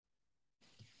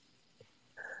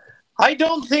I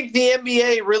don't think the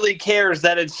NBA really cares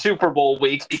that it's Super Bowl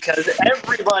week because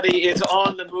everybody is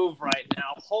on the move right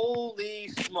now. Holy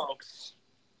smokes.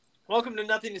 Welcome to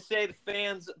Nothing to Say, the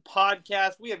Fans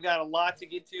podcast. We have got a lot to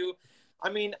get to. I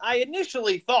mean, I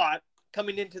initially thought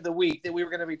coming into the week that we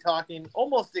were going to be talking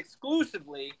almost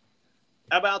exclusively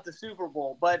about the Super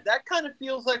Bowl, but that kind of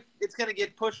feels like it's going to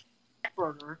get pushed back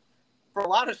burner for a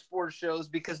lot of sports shows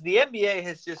because the NBA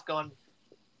has just gone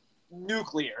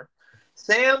nuclear.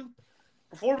 Sam,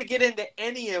 before we get into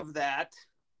any of that,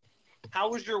 how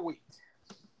was your week?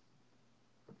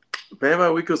 Man,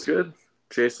 my week was good.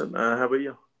 Jason, how about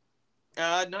you?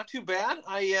 Not too bad.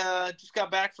 I just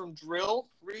got back from drill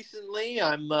recently.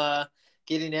 I'm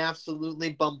getting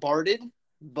absolutely bombarded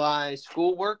by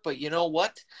schoolwork, but you know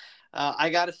what? I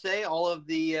got to say, all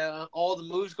the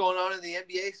moves going on in the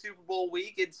NBA Super Bowl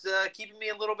week, it's keeping me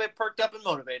a little bit perked up and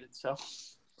motivated. So,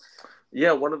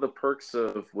 yeah, one of the perks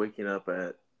of waking up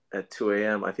at 2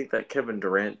 a.m., I think that Kevin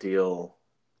Durant deal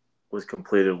was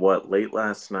completed, late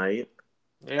last night?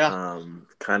 yeah.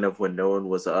 Kind of when no one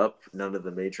was up. None of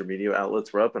the major media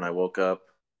outlets were up, and I woke up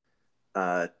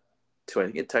to, I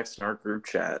think, a text in our group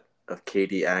chat of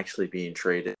KD actually being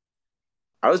traded.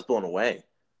 I was blown away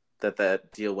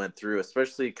that deal went through,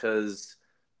 especially because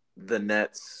the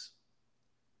Nets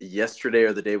yesterday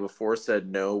or the day before said,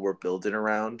 no, we're building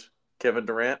around Kevin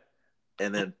Durant.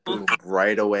 And then boom,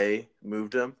 right away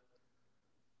moved him.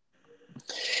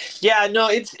 Yeah, no,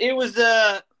 it was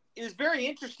very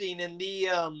interesting, and the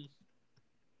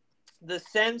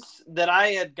sense that I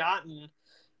had gotten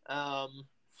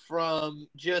from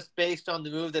just based on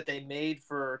the move that they made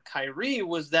for Kyrie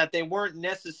was that they weren't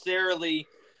necessarily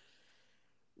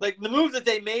like the move that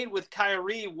they made with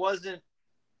Kyrie wasn't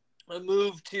a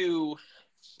move to.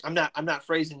 I'm not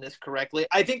phrasing this correctly.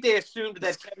 I think they assumed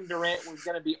that Kevin Durant was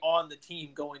going to be on the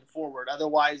team going forward.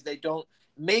 Otherwise, they don't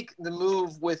make the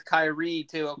move with Kyrie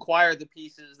to acquire the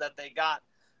pieces that they got.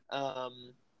 I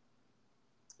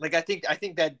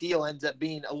think that deal ends up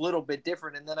being a little bit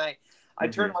different. And then I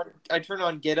turn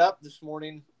on Get Up this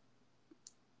morning,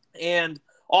 and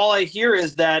all I hear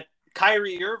is that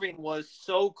Kyrie Irving was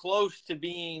so close to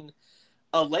being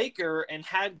a Laker, and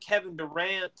had Kevin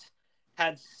Durant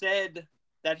had said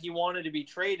that he wanted to be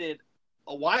traded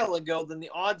a while ago, then the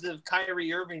odds of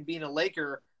Kyrie Irving being a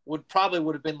Laker would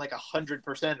have been like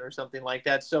 100% or something like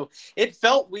that. So it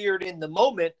felt weird in the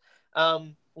moment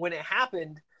when it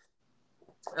happened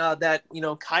that,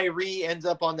 Kyrie ends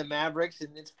up on the Mavericks,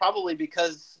 and it's probably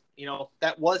because,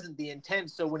 that wasn't the intent.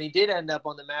 So when he did end up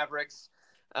on the Mavericks,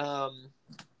 I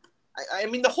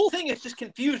mean, the whole thing is just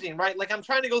confusing, right? Like, I'm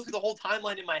trying to go through the whole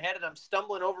timeline in my head, and I'm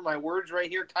stumbling over my words right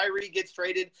here. Kyrie gets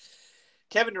traded.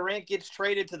 Kevin Durant gets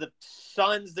traded to the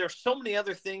Suns. There's so many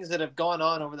other things that have gone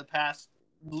on over the past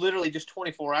literally just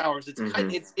 24 hours.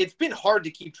 It's been hard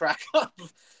to keep track of.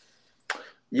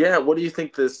 Yeah, what do you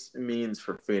think this means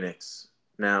for Phoenix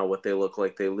now, what they look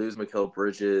like? They lose Mikal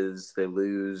Bridges, they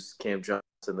lose Cam Johnson,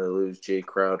 they lose Jay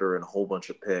Crowder, and a whole bunch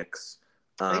of picks.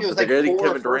 I think it was but like they're getting 4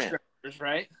 Kevin Durant. Rounders,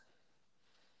 right?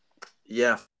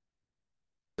 Yeah,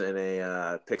 in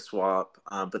a pick swap.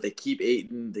 But they keep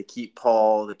Ayton, they keep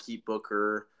Paul, they keep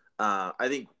Booker. I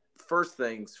think first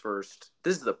things first,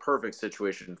 this is the perfect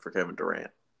situation for Kevin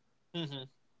Durant.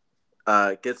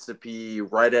 Mm-hmm. Gets to be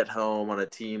right at home on a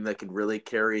team that can really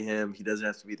carry him. He doesn't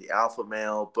have to be the alpha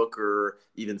male. Booker,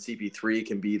 even CP3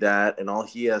 can be that. And all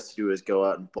he has to do is go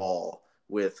out and ball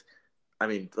with, I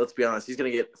mean, let's be honest, he's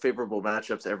going to get favorable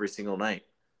matchups every single night.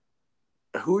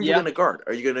 Who are you going to guard?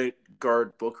 Are you going to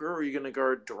guard Booker or are you going to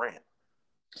guard Durant?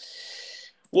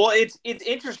 Well, it's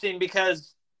interesting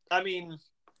because, I mean,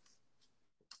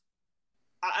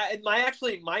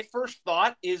 my first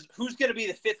thought is who's going to be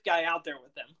the fifth guy out there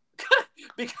with them?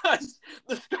 Because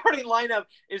the starting lineup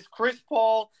is Chris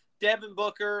Paul, Devin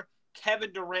Booker,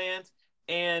 Kevin Durant,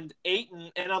 and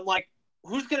Ayton. And I'm like,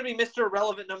 who's going to be Mr.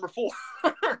 Irrelevant number 4?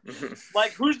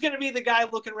 Like, who's going to be the guy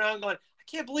looking around going, I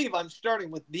can't believe I'm starting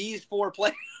with these 4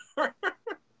 players. But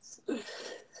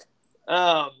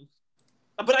I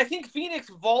think Phoenix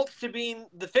vaults to being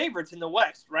the favorites in the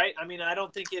West, right? I mean, I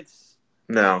don't think it's...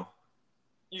 No.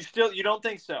 You don't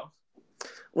think so?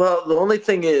 Well, the only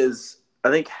thing is, I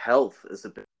think health is a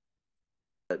bit.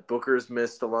 Booker's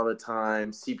missed a lot of time.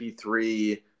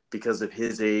 CP3, because of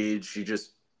his age, you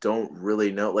just don't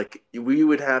really know. Like, we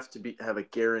would have to have a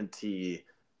guarantee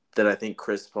that I think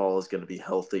Chris Paul is going to be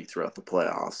healthy throughout the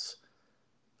playoffs.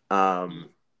 And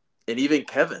even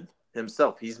Kevin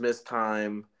himself, he's missed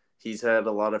time. He's had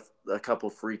a couple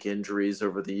freak injuries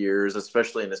over the years,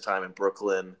 especially in his time in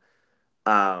Brooklyn.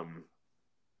 I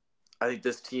think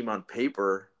this team on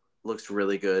paper looks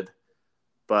really good,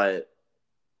 but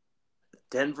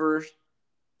Denver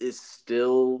is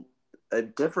still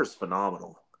Denver's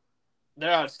phenomenal.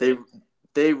 They're outstanding.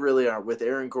 They really are. With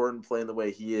Aaron Gordon playing the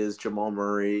way he is, Jamal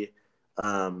Murray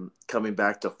coming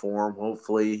back to form,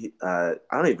 hopefully. I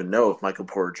don't even know if Michael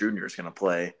Porter Jr. is going to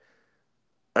play.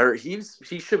 Or he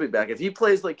should be back. If he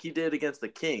plays like he did against the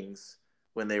Kings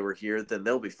when they were here, then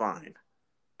they'll be fine.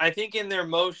 I think in their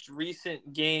most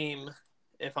recent game,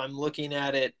 if I'm looking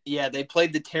at it, yeah, they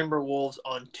played the Timberwolves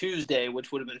on Tuesday,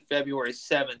 which would have been February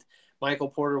 7th. Michael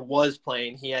Porter was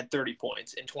playing. He had 30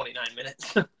 points in 29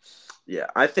 minutes. Yeah,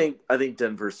 I think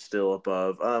Denver's still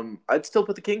above. I'd still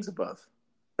put the Kings above.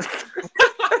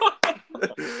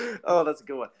 Oh, that's a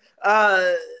good one.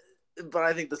 But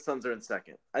I think the Suns are in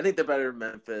second. I think they're better than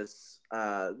Memphis.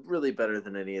 Really better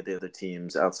than any of the other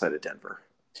teams outside of Denver.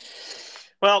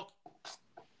 Well,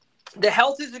 the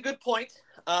health is a good point.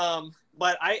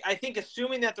 But I think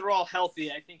assuming that they're all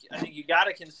healthy, I think you got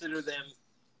to consider them.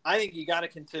 I think you got to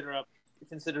consider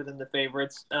them the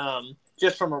favorites,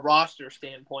 just from a roster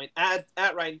standpoint. As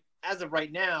of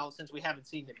right now, since we haven't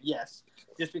seen them, yes,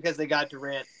 just because they got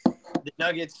Durant, the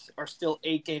Nuggets are still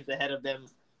 8 games ahead of them.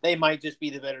 They might just be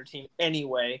the better team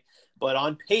anyway. But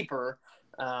on paper,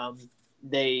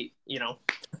 the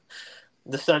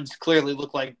Suns clearly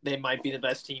look like they might be the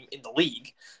best team in the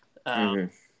league,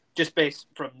 just based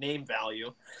from name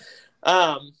value.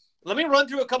 Let me run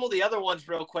through a couple of the other ones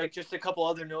real quick, just a couple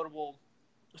other notable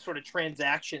sort of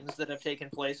transactions that have taken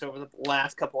place over the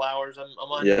last couple hours. I'm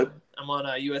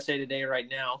on USA Today right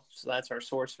now, so that's our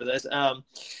source for this.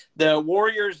 The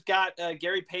Warriors got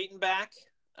Gary Payton back,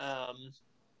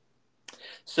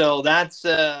 so that's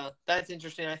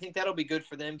interesting. I think that'll be good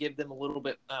for them, give them a little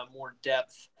bit more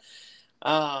depth.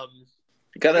 You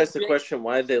gotta ask the question: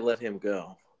 why did they let him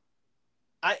go?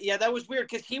 Yeah, that was weird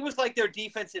because he was like their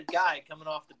defensive guy coming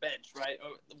off the bench, right?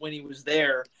 When he was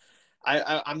there.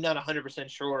 I'm not 100%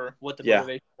 sure what the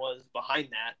motivation was behind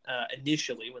that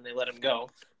initially when they let him go.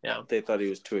 Yeah, they thought he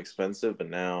was too expensive, and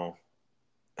now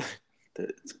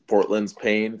Portland's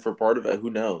paying for part of it. Who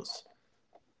knows?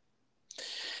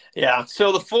 Yeah.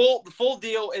 So the full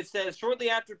deal. It says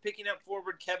shortly after picking up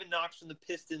forward Kevin Knox from the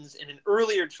Pistons in an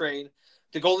earlier trade,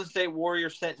 the Golden State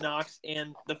Warriors sent Knox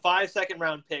and the 5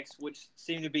 second-round picks, which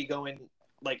seem to be going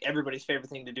like everybody's favorite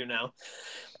thing to do now.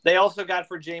 They also got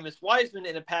for Jameis Wiseman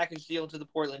in a package deal to the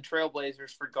Portland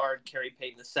Trailblazers for guard Gary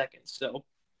Payton II. So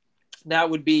that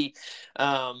would be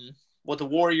what the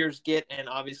Warriors get, and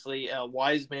obviously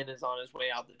Wiseman is on his way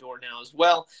out the door now as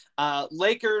well.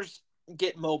 Lakers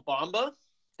get Mo Bamba.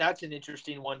 That's an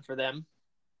interesting one for them.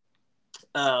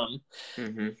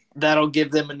 That'll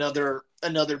give them another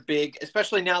big,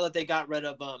 especially now that they got rid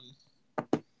of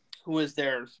who was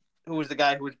the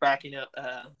guy who was backing up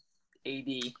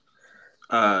AD?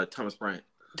 Thomas Bryant.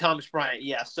 Thomas Bryant,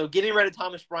 yeah. So getting rid of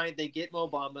Thomas Bryant, they get Mo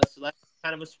Bamba. So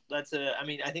that's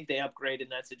I think they upgrade in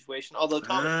that situation. Although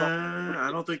Thomas Bryant,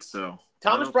 I don't think so.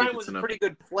 Thomas Bryant was a pretty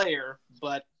good player,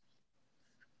 but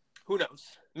who knows?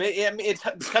 I mean, it's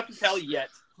tough to tell yet.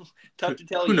 Tough to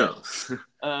tell. Who knows?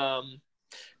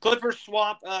 Clippers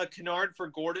swap Kennard for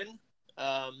Gordon.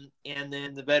 And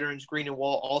then the veterans Green and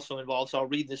Wall also involved. So I'll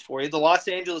read this for you. The Los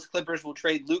Angeles Clippers will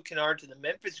trade Luke Kennard to the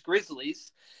Memphis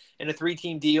Grizzlies in a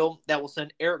 3-team deal that will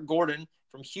send Eric Gordon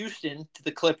from Houston to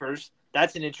the Clippers.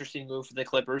 That's an interesting move for the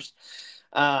Clippers.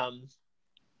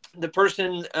 The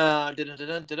person, and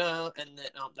then,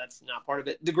 that's not part of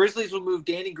it. The Grizzlies will move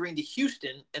Danny Green to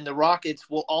Houston, and the Rockets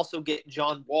will also get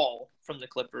John Wall from the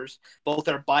Clippers. Both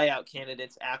are buyout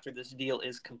candidates after this deal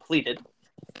is completed.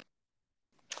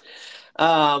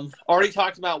 Already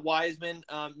talked about Wiseman.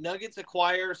 Nuggets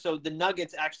acquire, so the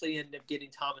Nuggets actually end up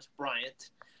getting Thomas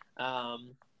Bryant.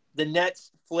 The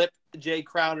Nets flip Jay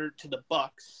Crowder to the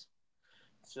Bucks.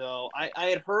 So I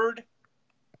had heard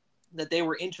that they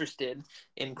were interested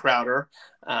in Crowder.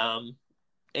 And,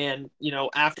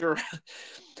 after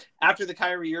the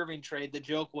Kyrie Irving trade, the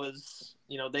joke was,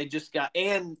 they just got,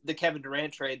 and the Kevin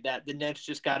Durant trade, that the Nets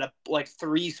just got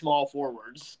 3 small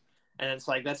forwards. And it's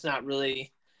like, that's not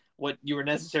really what you were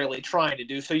necessarily trying to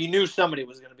do. So you knew somebody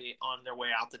was going to be on their way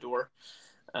out the door.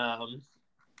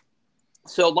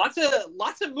 So lots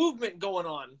of movement going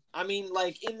on. I mean,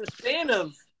 in the span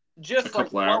of just a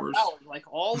couple hours,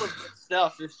 all of this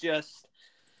stuff is just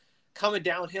coming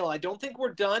downhill. I don't think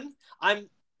we're done. Let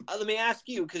me ask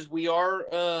you, because we are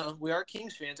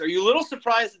Kings fans. Are you a little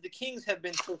surprised that the Kings have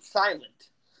been so silent?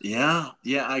 Yeah.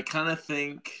 I kind of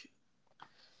think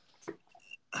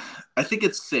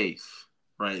it's safe,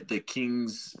 right? The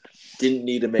Kings didn't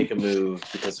need to make a move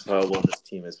because of how well this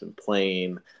team has been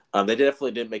playing. They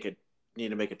definitely didn't need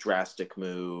to make a drastic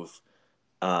move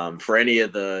for any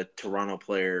of the Toronto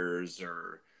players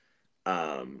or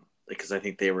because I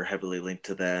think they were heavily linked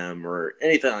to them or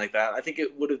anything like that. I think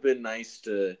it would have been nice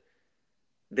to.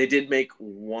 They did make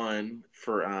one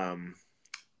for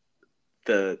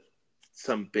the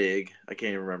some big. I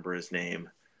can't even remember his name.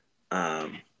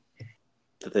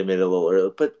 That they made a little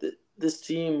early, but this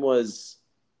team was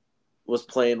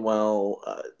playing well,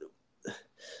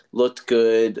 looked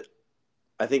good.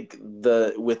 I think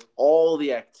with all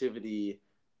the activity,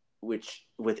 which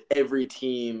with every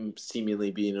team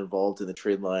seemingly being involved in the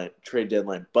trade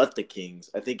deadline, but the Kings,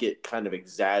 I think it kind of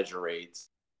exaggerates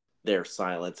their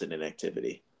silence and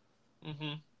inactivity.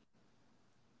 Mm-hmm.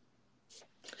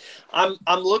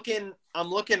 I'm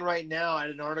looking right now at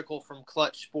an article from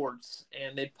Clutch Sports,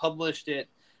 and they published it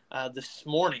this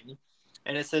morning,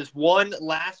 and it says one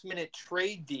last-minute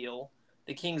trade deal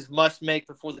the Kings must make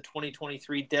before the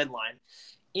 2023 deadline.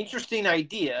 Interesting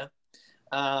idea,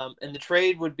 and the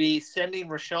trade would be sending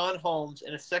Richaun Holmes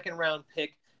and a second-round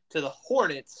pick to the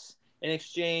Hornets in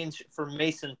exchange for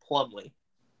Mason Plumlee.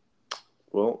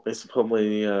 Well, Mason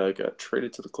Plumlee got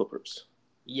traded to the Clippers.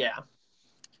 Yeah.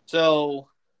 So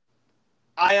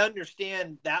I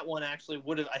understand that one actually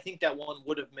would have. I think that one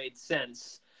would have made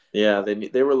sense. Yeah,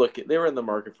 they were looking. They were in the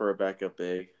market for a backup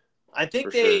big. I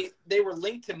think they were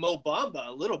linked to Mo Bamba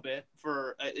a little bit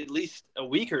for at least a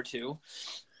week or two.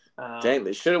 Dang,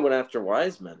 they should have went after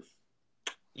Wiseman.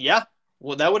 Yeah,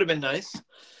 well, that would have been nice.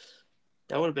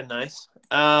 That would have been nice.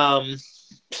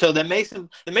 So the Mason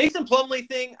Plumlee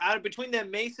thing, between the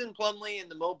Mason Plumlee and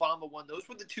the Mo Bamba one, those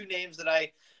were the two names that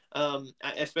I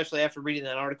especially after reading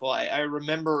that article, I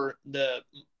remember the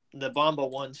Bamba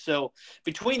one. So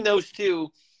between those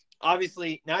two,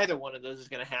 obviously neither one of those is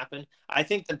going to happen. I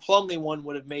think the Plumlee one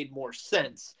would have made more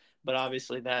sense, but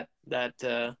obviously that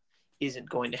isn't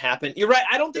going to happen. You're right.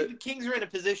 I don't think the Kings are in a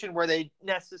position where they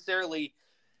necessarily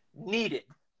needed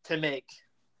to make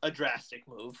a drastic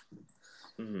move.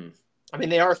 Mm-hmm. I mean,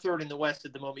 they are third in the West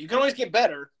at the moment. You can always get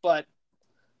better, but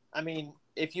I mean,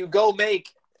 if you go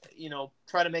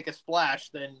try to make a splash,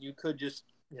 then you could just,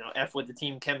 F with the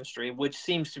team chemistry, which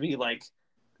seems to be like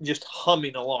just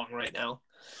humming along right now.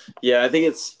 Yeah, I think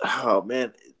it's,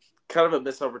 kind of a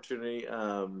missed opportunity.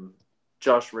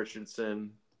 Josh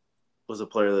Richardson was a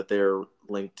player that they're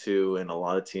linked to, and a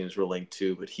lot of teams were linked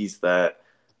to, but he's that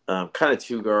kind of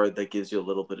two guard that gives you a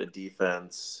little bit of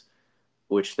defense,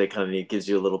 which they kind of need, gives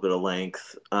you a little bit of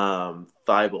length.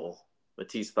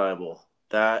 Matisse Thybulle,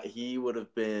 that he would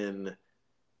have been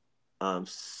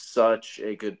such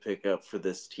a good pickup for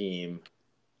this team.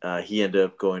 He ended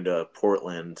up going to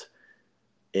Portland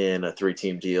in a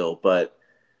 3-team deal, but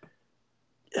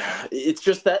it's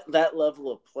just that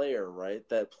level of player, right?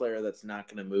 That player that's not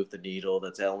going to move the needle,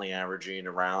 that's only averaging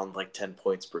around like 10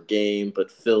 points per game,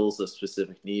 but fills a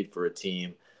specific need for a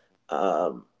team.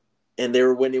 And they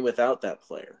were winning without that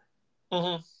player.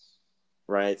 Mm-hmm.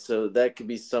 Right? So that could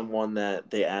be someone that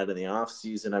they add in the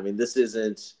offseason. I mean, this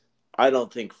isn't, I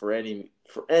don't think for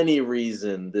any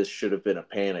reason this should have been a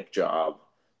panic job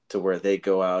to where they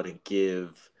go out and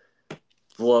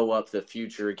blow up the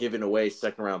future, giving away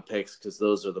second-round picks because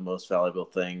those are the most valuable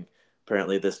thing,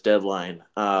 apparently, this deadline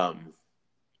for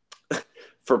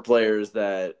players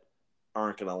that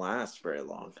aren't going to last very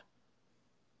long.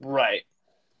 Right.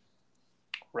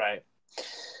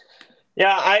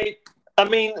 Yeah, I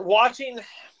mean, watching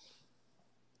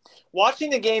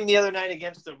the game the other night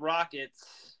against the Rockets,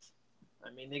 I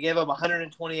mean, they gave up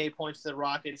 128 points to the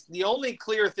Rockets. The only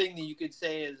clear thing that you could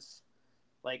say is,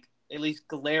 like, at least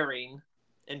glaring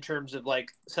in terms of, like,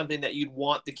 something that you'd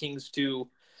want the Kings to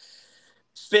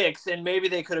fix, and maybe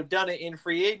they could have done it in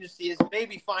free agency, is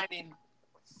maybe finding,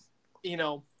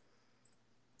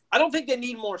 I don't think they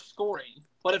need more scoring,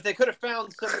 but if they could have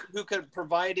found someone who could have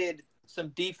provided some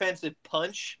defensive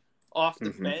punch off the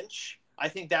bench, I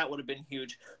think that would have been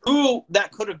huge. Who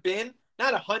that could have been,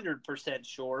 not 100%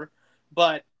 sure,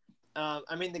 but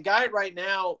I mean, the guy right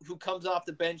now who comes off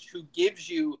the bench who gives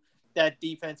you that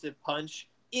defensive punch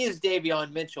is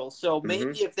Davion Mitchell. So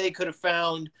maybe if they could have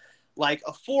found like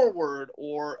a forward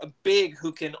or a big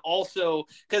who can also,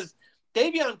 because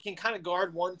Davion can kind of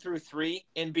guard 1 through 3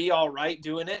 and be all right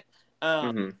doing it.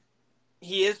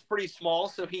 He is pretty small,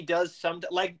 so he does some,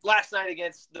 like last night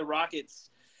against the Rockets,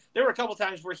 there were a couple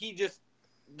times where he just,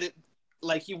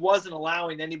 he wasn't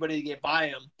allowing anybody to get by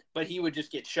him, but he would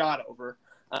just get shot over,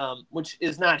 which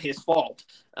is not his fault.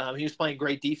 He was playing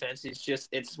great defense.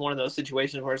 It's one of those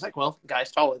situations where it's like, well, the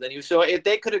guy's taller than you. So if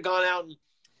they could have gone out and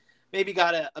maybe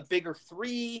got a bigger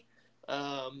 3,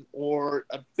 or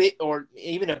a bit, or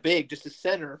even a big, just a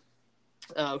center,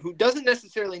 who doesn't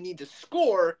necessarily need to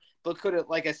score, but could have,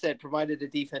 like I said, provided a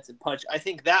defensive punch. I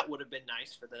think that would have been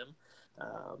nice for them.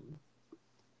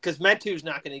 because Metu's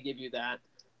not going to give you that.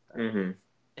 Mm-hmm.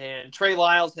 And Trey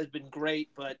Lyles has been great,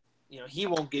 but he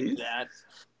won't give you that.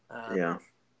 Yeah.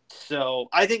 So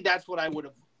I think that's what I would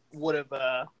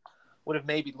have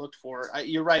maybe looked for.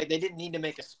 You're right; they didn't need to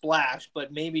make a splash,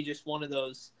 but maybe just one of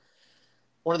those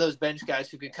bench guys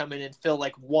who could come in and fill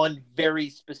like one very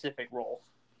specific role.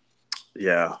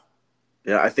 Yeah.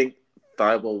 I think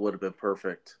Thibault would have been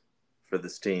perfect for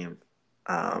this team,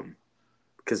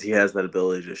 because he has that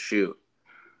ability to shoot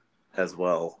as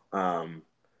well.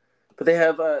 But they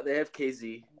have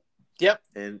KZ. Yep.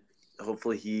 And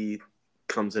hopefully he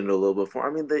comes into a little bit more.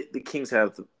 I mean, the Kings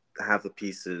have the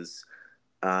pieces,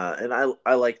 and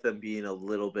I like them being a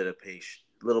little bit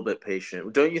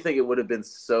patient. Don't you think it would have been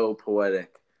so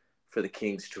poetic for the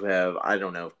Kings to have, I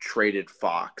don't know, traded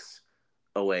Fox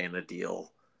away in a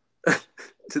deal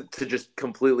to just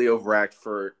completely overact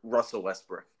for Russell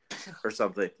Westbrook or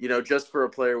something? Just for a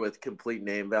player with complete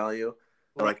name value.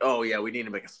 They're like, oh yeah, we need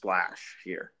to make a splash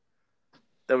here.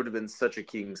 That would have been such a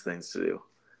Kings thing to do.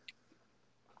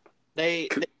 They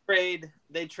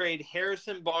trade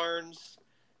Harrison Barnes,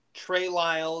 Trey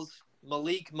Lyles,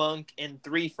 Malik Monk, and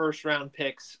 3 first-round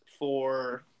picks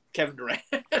for Kevin Durant.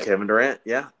 Kevin Durant,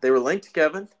 yeah, they were linked to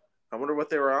Kevin. I wonder what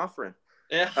they were offering.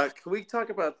 Yeah. Can we talk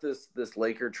about this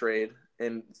Laker trade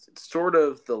and sort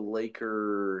of the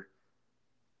Laker,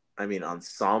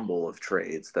 ensemble of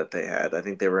trades that they had? I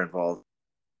think they were involved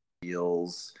in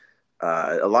deals.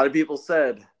 A lot of people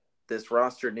said this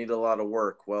roster needed a lot of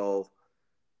work. Well,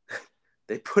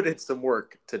 they put in some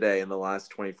work today in the last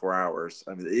 24 hours.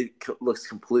 I mean, it looks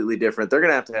completely different. They're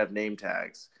going to have name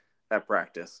tags at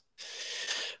practice.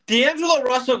 D'Angelo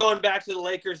Russell going back to the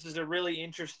Lakers is a really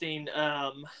interesting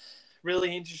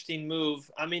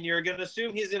move. I mean, you're going to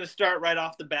assume he's going to start right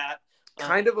off the bat.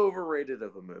 Kind of overrated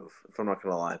of a move, if I'm not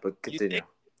going to lie, but continue.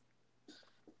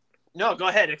 No, go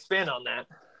ahead. Expand on that.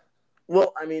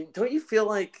 Well, I mean, don't you feel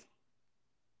like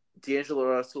D'Angelo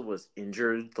Russell was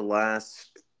injured the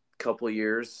last couple of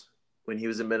years when he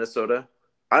was in Minnesota?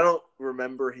 I don't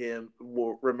remember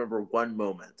one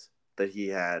moment that he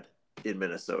had in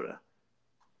Minnesota.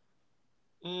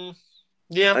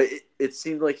 Yeah. It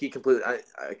seemed like he completely – I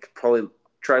could probably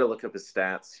try to look up his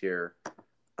stats here.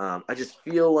 I just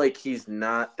feel like he's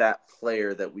not that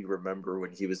player that we remember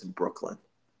when he was in Brooklyn.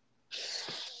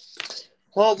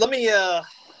 Well, let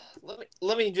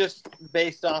me just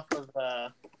based off of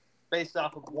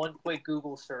one quick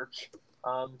Google search.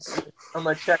 I'm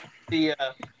gonna check to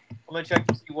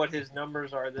see what his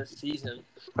numbers are this season.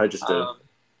 I just did.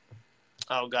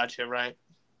 Oh, gotcha. Right.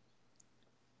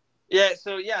 Yeah.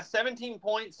 So 17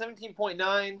 points,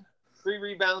 17.9, 3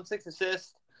 rebounds, 6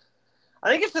 assists. I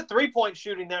think it's the 3-point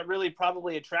shooting that really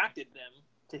probably attracted them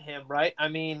to him, right? I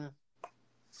mean,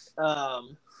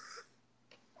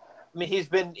 he's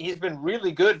been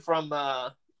really good from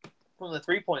the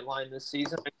 3-point line this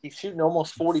season. He's shooting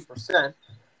almost 40%.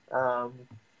 I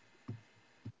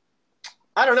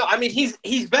don't know. I mean,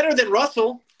 he's better than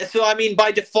Russell. So I mean,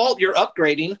 by default, you're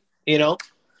upgrading.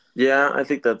 Yeah, I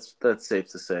think that's safe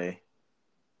to say.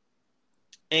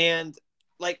 And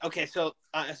okay, so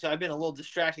I've been a little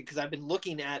distracted because I've been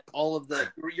looking at all of the.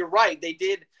 You're right. They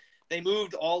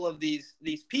moved all of these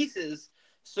pieces.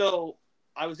 So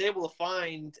I was able to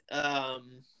find a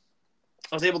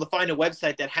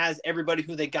website that has everybody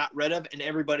who they got rid of and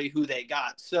everybody who they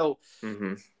got. So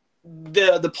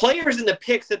the players and the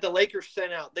picks that the Lakers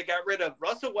sent out, they got rid of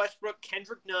Russell Westbrook,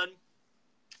 Kendrick Nunn,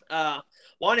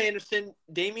 Juan Anderson,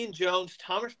 Damian Jones,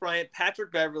 Thomas Bryant,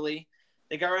 Patrick Beverley.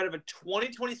 They got rid of a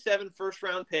 2027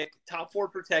 first-round pick, top 4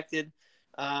 protected,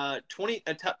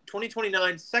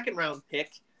 2029 second-round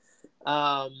pick,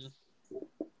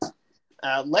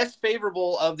 less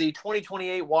favorable of the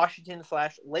 2028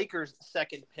 Washington/Lakers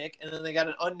second pick, and then they got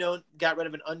rid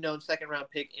of an unknown second-round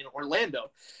pick in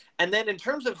Orlando. And then in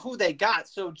terms of who they got,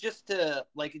 so just to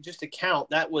count,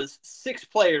 that was 6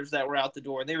 players that were out the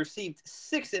door, and they received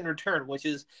 6 in return, which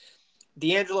is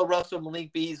D'Angelo Russell,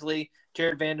 Malik Beasley,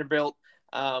 Jared Vanderbilt,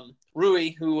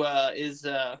 Rui, who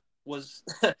was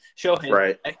Shohei,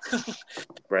 right.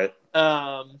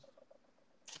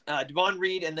 Devon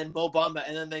Reed, and then Mo Bamba,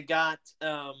 and then they got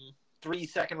 3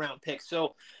 second-round picks.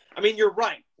 So, I mean, you're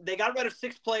right. They got rid of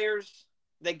 6 players.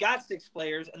 They got 6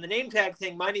 players, and the name tag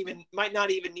thing might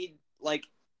not even need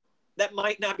that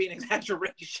might not be an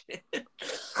exaggeration.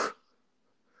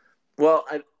 Well,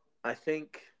 I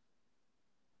think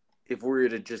if we were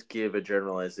to just give a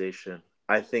generalization,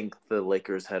 I think the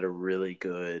Lakers had a really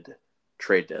good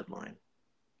trade deadline.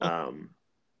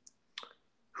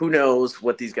 Who knows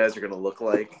what these guys are going to look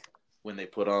like when they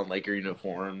put on Laker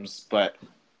uniforms, but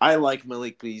I like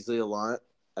Malik Beasley a lot.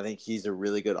 I think he's a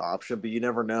really good option, but you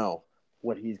never know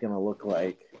what he's going to look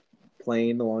like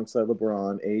playing alongside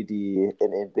LeBron, AD,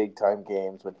 and in big time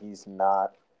games when he's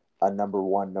not a number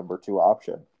one, number two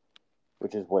option,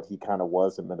 which is what he kind of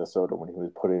was in Minnesota when he was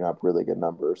putting up really good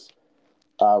numbers.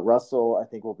 Russell, I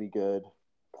think, will be good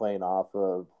playing off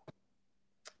of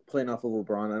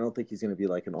LeBron. I don't think he's going to be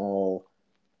like an all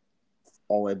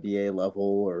NBA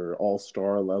level or all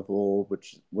star level,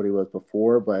 which is what he was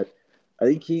before. But I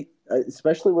think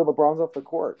especially when LeBron's off the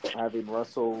court, having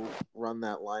Russell run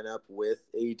that lineup with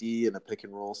AD in a pick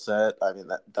and roll set, I mean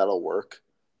that'll work,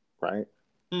 right?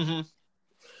 Mm-hmm.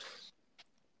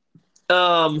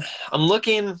 I'm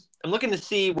looking to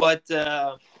see what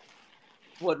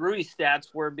Rui's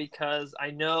stats were, because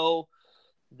I know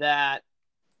that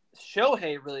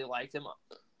Shohei really liked him,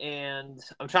 and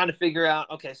I'm trying to figure out.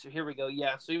 Okay, so here we go.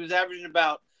 Yeah, so he was averaging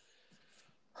about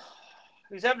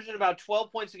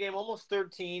 12 points a game, almost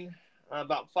 13,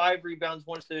 about 5 rebounds,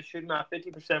 1 assist, shooting about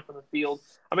 50% from the field.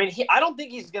 I mean, I don't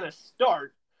think he's going to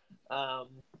start,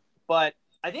 but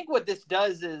I think what this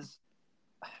does is,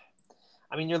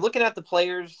 I mean, you're looking at the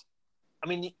players. I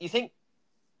mean,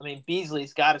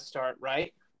 Beasley's got to start,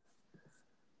 right?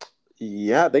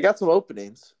 Yeah, they got some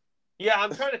openings. Yeah,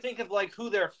 I'm trying to think of like who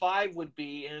their 5 would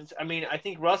be, and I mean, I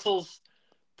think Russell's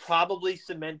probably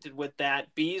cemented with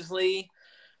that. Beasley,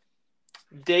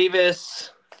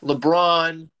 Davis,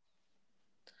 LeBron,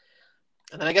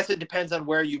 and then I guess it depends on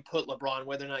where you put LeBron,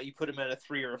 whether or not you put him at a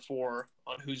 3 or a 4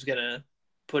 on who's gonna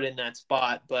put in that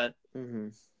spot. But,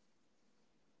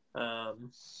 but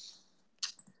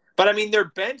I mean, their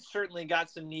bench certainly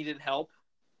got some needed help.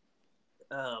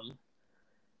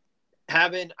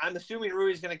 I'm assuming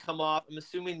Rui's going to come off. I'm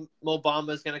assuming Mo Bamba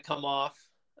is going to come off.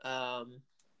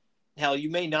 Hell, you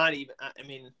may not even. I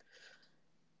mean,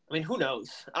 who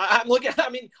knows? I'm looking. I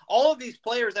mean, all of these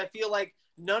players, I feel like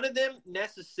none of them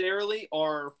necessarily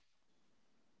are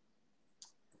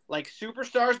like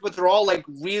superstars, but they're all like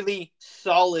really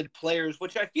solid players,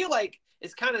 which I feel like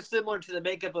is kind of similar to the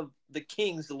makeup of the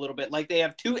Kings a little bit. Like they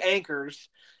have 2 anchors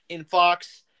in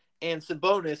Fox and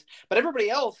Sabonis, but everybody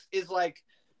else is like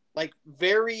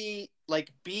very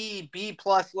like B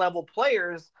plus level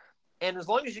players, and as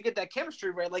long as you get that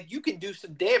chemistry right, like you can do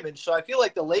some damage. So I feel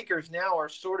like the Lakers now are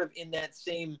sort of in that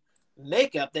same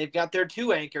makeup. They've got their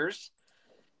 2 anchors,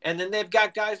 and then they've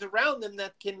got guys around them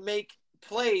that can make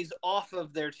plays off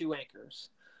of their 2 anchors.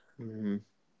 Mm-hmm.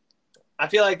 I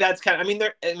feel like that's kind of,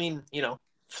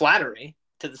 flattery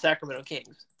to the Sacramento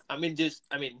Kings.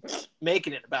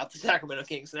 Making it about the Sacramento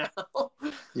Kings now.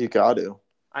 You got to.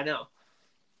 I know.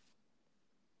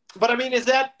 But I mean, is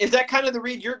that kind of the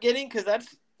read you're getting? Because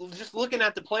that's just looking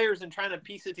at the players and trying to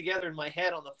piece it together in my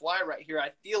head on the fly right here. I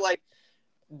feel like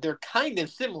they're kind of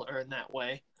similar in that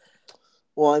way.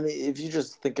 Well, I mean, if you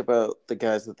just think about the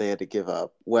guys that they had to give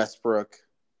up, Westbrook,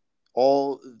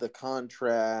 all the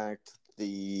contract,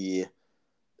 the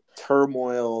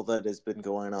turmoil that has been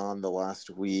going on the last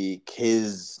week,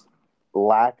 his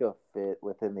lack of fit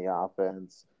within the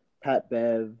offense, Pat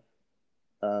Bev.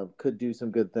 Could do some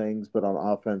good things, but on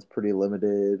offense, pretty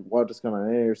limited. Waldescon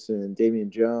Anderson, Damian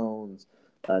Jones,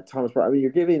 Thomas Brown. I mean, you're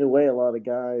giving away a lot of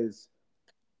guys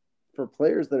for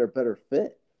players that are better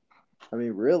fit. I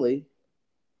mean, really.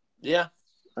 Yeah.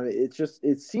 I mean,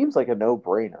 it seems like a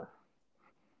no-brainer.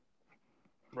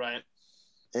 Right.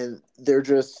 And they're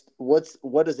just,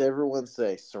 what does everyone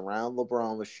say? Surround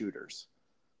LeBron with shooters.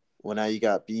 Well, now you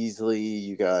got Beasley,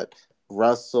 you got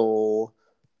Russell,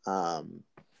 you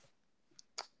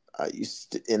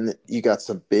got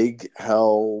some big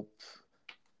help.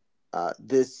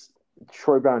 This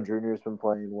Troy Brown Jr. has been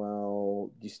playing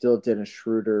well. You still have Dennis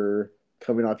Schroeder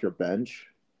coming off your bench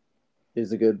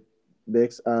is a good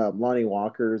mix. Lonnie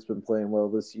Walker has been playing well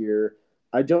this year.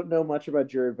 I don't know much about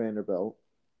Jared Vanderbilt.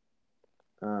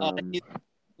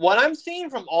 What I'm seeing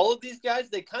from all of these guys,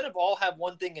 they kind of all have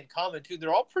one thing in common too.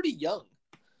 They're all pretty young.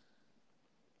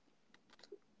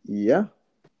 Yeah.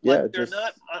 Like they're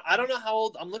not. I don't know how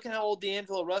old. I'm looking how old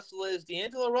D'Angelo Russell is.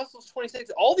 D'Angelo Russell's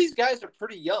 26. All these guys are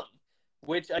pretty young,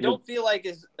 which I don't feel like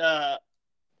is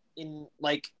in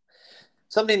like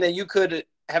something that you could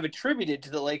have attributed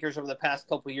to the Lakers over the past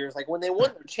couple of years. Like when they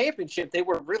won their championship, they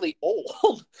were really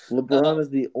old. LeBron is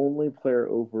the only player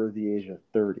over the age of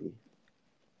 30.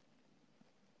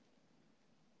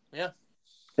 Yeah.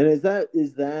 And is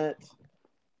that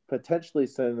potentially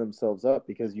setting themselves up,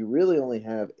 because you really only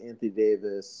have Anthony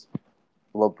Davis,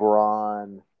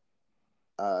 LeBron,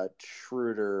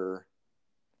 Schroeder,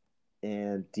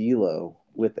 and D'Lo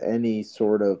with any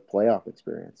sort of playoff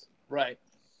experience, right,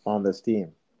 on this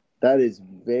team. That is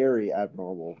very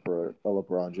abnormal for a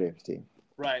LeBron James team.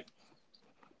 Right.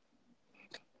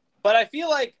 But I feel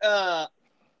like that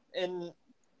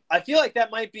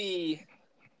might be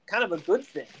kind of a good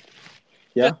thing.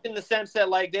 Yeah. Just in the sense that,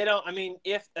 like, they don't – I mean,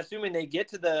 assuming they get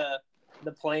to the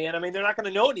play-in, I mean, they're not going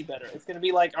to know any better. It's going to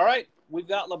be like, all right, we've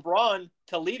got LeBron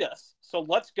to lead us, so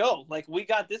let's go. Like, we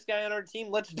got this guy on our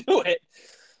team. Let's do it.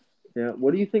 Yeah.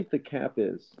 What do you think the cap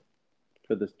is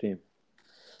for this team?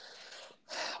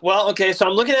 Well, okay, so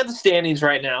I'm looking at the standings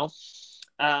right now.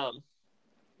 I'm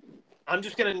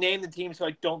just going to name the teams who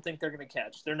I don't think they're going to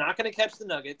catch. They're not going to catch the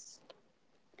Nuggets.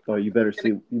 Oh, you better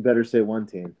say one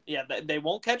team. Yeah, they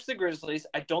won't catch the Grizzlies.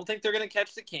 I don't think they're going to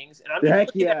catch the Kings. And I'm Heck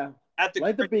just looking yeah! at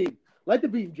Light the beam. Light the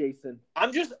beam, Jason.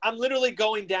 I'm literally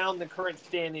going down the current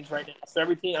standings right now. So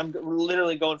every team, I'm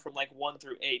literally going from like 1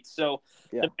 through 8. So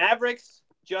Yeah. The Mavericks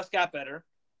just got better.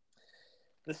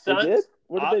 The Suns. They did?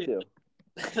 What did they do?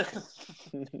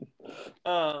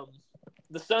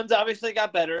 The Suns obviously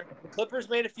got better. The Clippers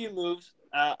made a few moves.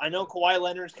 I know Kawhi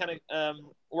Leonard's kind of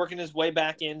working his way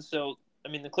back in. So, I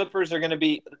mean, the Clippers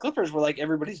were like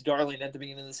everybody's darling at the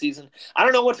beginning of the season. I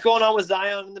don't know what's going on with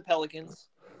Zion and the Pelicans.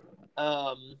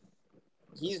 I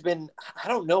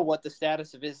don't know what the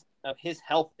status of his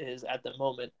health is at the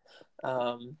moment.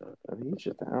 I think he's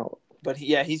just out. But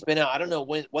he's been out. I don't know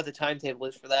what the timetable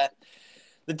is for that.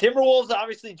 The Timberwolves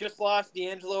obviously just lost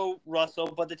D'Angelo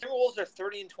Russell, but the Timberwolves are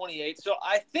 30-28. So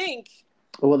I think.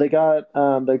 Well, they got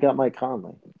Mike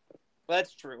Conley.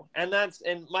 That's true, and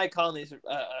Mike Conley's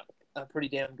a pretty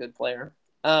damn good player.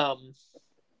 I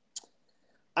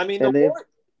mean, the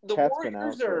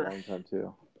Warriors are a long time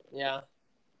too. Yeah.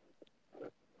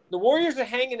 The Warriors are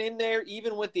hanging in there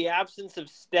even with the absence of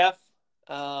Steph.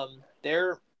 So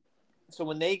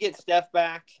when they get Steph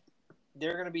back,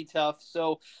 they're going to be tough.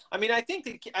 So, I mean, I think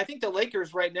the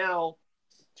Lakers right now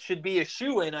should be a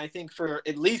shoo-in, I think, for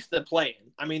at least the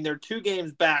play-in. I mean, they're 2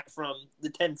 games back from the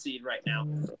 10 seed right now.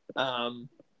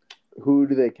 Who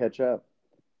do they catch up?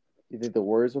 You think the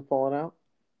Warriors are falling out?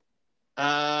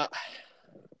 I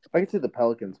can see the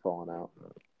Pelicans falling out.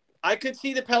 I could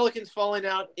see the Pelicans falling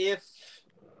out if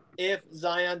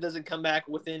Zion doesn't come back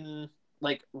within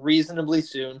like reasonably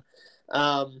soon.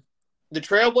 The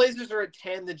Trailblazers are at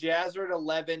 10, the Jazz are at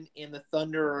 11, and the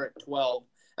Thunder are at 12.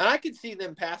 And I could see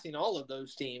them passing all of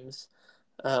those teams.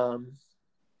 But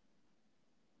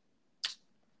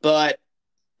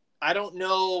I don't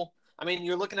know. I mean,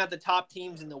 you're looking at the top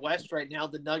teams in the West right now,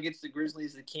 the Nuggets, the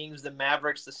Grizzlies, the Kings, the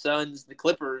Mavericks, the Suns, the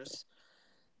Clippers.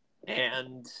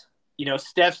 And,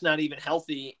 Steph's not even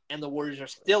healthy, and the Warriors are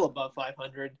still above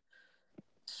 500.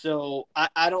 So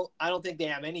I don't think they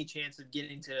have any chance of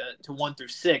getting to 1 through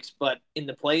 6, but in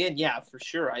the play-in, yeah, for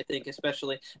sure. I think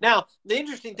especially now the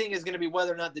interesting thing is going to be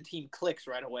whether or not the team clicks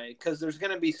right away, because there's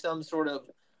going to be some sort of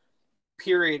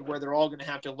period where they're all going to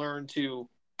have to learn to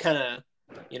kind of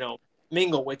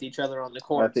mingle with each other on the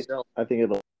court. I think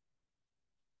it'll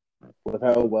with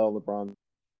how well LeBron.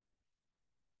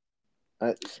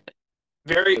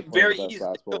 Very easy.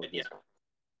 Yeah.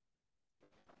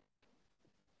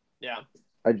 Yeah.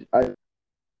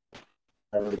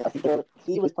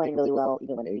 He was playing really well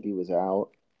even when AD was out,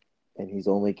 and he's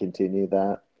only continued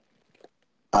that.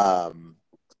 It's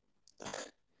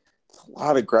a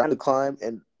lot of ground to climb,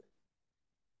 and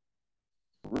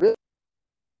really,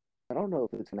 I don't know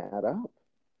if it's going to add up.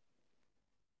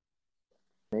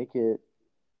 Make it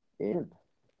in. –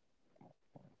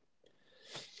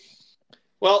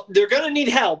 Well, they're going to need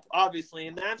help, obviously,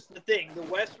 and that's the thing. The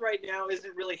West right now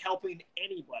isn't really helping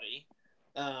anybody.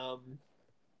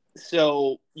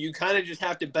 So you kind of just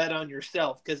have to bet on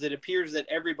yourself, because it appears that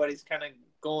everybody's kind of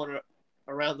going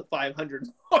around the 500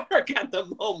 mark at the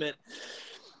moment.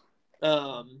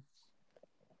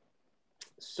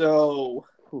 So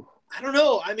I don't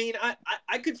know. I mean,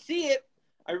 I could see it.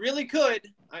 I really could.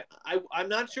 I'm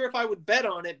not sure if I would bet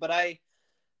on it, but I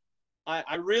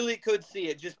really could see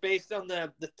it just based on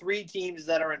the 3 teams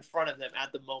that are in front of them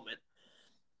at the moment.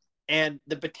 And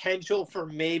the potential for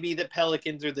maybe the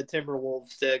Pelicans or the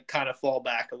Timberwolves to kind of fall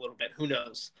back a little bit. Who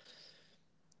knows?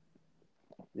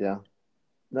 Yeah.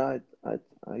 No, I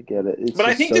get it. But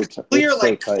I think there's clear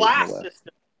class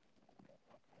system.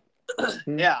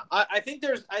 Yeah, I think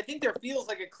there feels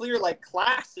like a clear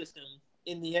class system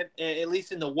at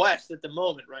least in the West at the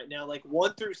moment right now.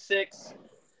 1 through 6,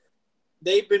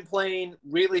 they've been playing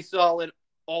really solid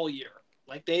all year.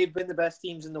 They've been the best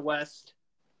teams in the West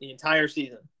the entire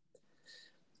season.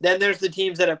 Then there's the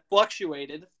teams that have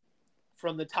fluctuated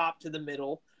from the top to the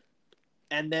middle.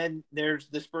 And then there's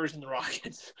the Spurs and the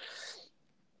Rockets.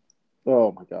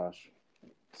 Oh, my gosh.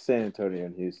 San Antonio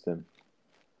and Houston.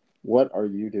 What are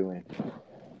you doing?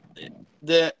 You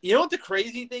know what the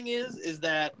crazy thing is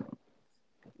that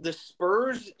the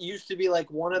Spurs used to be like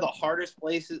one of the hardest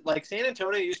places. Like San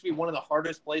Antonio used to be one of the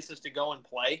hardest places to go and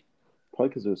play. Probably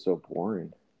because it was so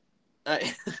boring.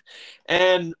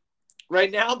 And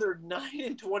right now they're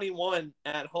 9-21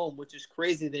 at home, which is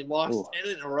crazy. They lost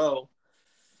 10 in a row.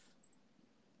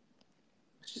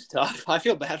 It's just tough. I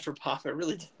feel bad for Pop. I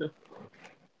really do.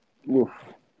 Oof.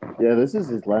 Yeah, this is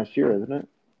his last year, isn't it?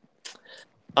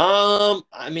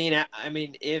 I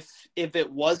mean, if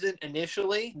it wasn't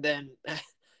initially, then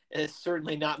it's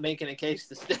certainly not making a case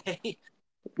to stay.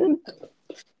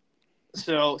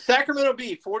 So Sacramento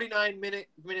beat 49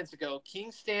 minutes ago.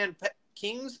 Kings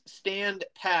stand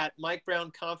pat. Mike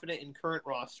Brown confident in current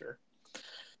roster.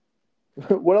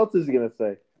 What else is he gonna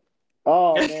say?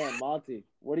 Oh man, Monty,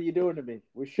 what are you doing to me?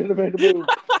 We should have made a move.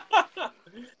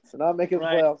 We're not making the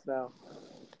playoffs now.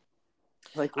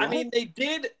 Like, what? I mean, they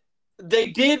did.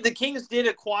 The Kings did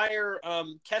acquire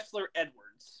Kessler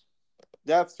Edwards.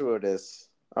 That's who it is.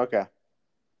 Okay.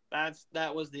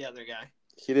 That was the other guy.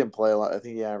 He didn't play a lot. I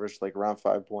think he averaged like around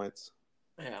 5 points.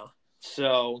 Yeah.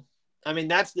 So, I mean,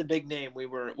 that's the big name we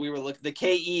were looking, the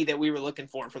KE that we were looking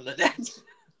for from the Nets.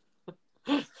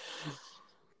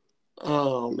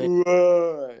 Oh man.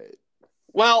 Right.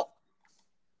 Well,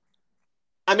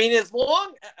 I mean,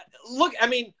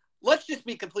 let's just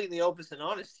be completely open and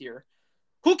honest here.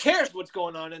 Who cares what's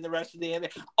going on in the rest of the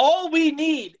NBA? All we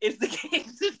need is the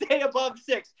Kings to stay above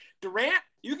 6. Durant,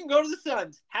 you can go to the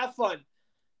Suns. Have fun.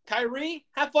 Kyrie,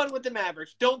 have fun with the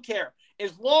Mavericks. Don't care.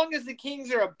 As long as the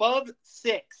Kings are above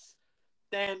 6,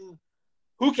 then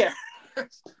who cares?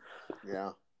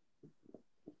 Yeah.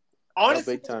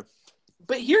 Honestly, big time.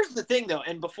 But here's the thing, though,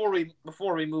 and before we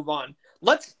move on,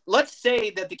 let's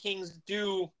say that the Kings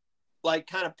do like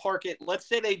kind of park it. Let's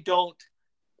say they don't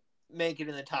make it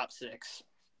in the top 6.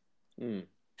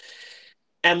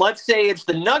 And let's say it's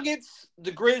the Nuggets, the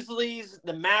Grizzlies,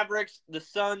 the Mavericks, the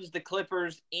Suns, the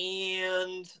Clippers,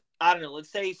 and I don't know.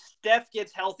 Let's say Steph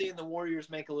gets healthy and the Warriors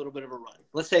make a little bit of a run.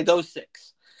 Let's say those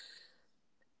 6.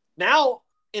 Now,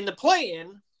 in the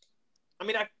play-in, I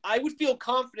mean, I would feel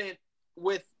confident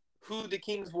with who the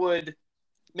Kings would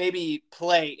maybe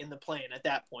play in the play-in at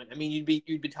that point. I mean, you'd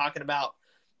be talking about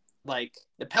like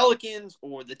the Pelicans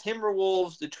or the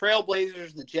Timberwolves, the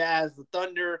Trailblazers, the Jazz, the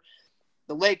Thunder,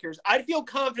 the Lakers. I'd feel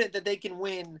confident that they can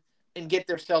win and get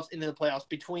themselves into the playoffs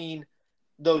between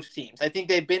those teams. I think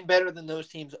they've been better than those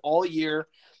teams all year.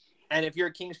 And if you're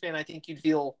a Kings fan, I think you'd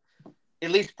feel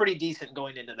at least pretty decent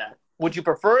going into that. Would you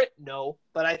prefer it? No.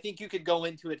 But I think you could go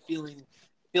into it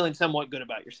feeling somewhat good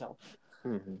about yourself.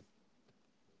 Mm-hmm.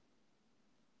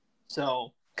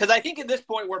 So, because I think at this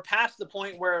point, we're past the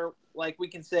point where like we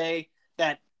can say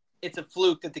that it's a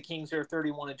fluke that the Kings are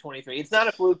 31-23. It's not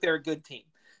a fluke. They're a good team.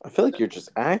 I feel like you're just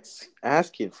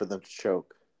asking for them to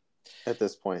choke at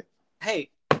this point.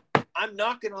 Hey, I'm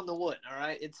knocking on the wood. All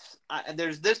right,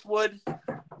 there's this wood,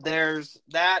 there's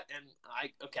that, and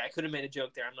I could have made a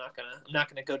joke there. I'm not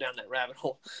gonna go down that rabbit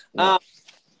hole. No.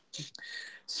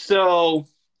 So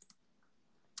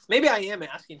maybe I am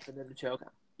asking for them to choke,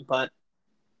 but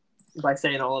by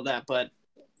saying all of that, but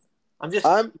I'm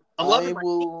loving my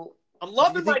team. I'm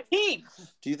loving my team.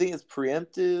 Do you think it's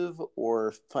preemptive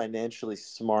or financially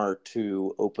smart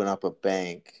to open up a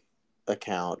bank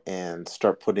account and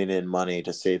start putting in money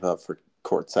to save up for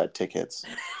courtside tickets?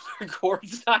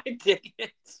 Courtside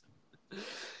tickets.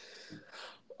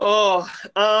 Oh,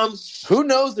 who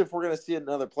knows if we're going to see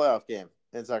another playoff game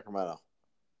in Sacramento?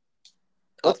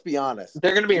 Let's be honest.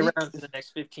 They're going to be around for the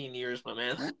next 15 years, my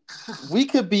man. We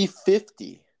could be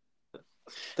 50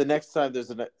 the next time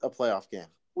there's a playoff game.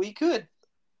 We could.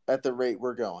 At the rate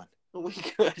we're going. We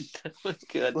could. We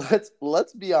could.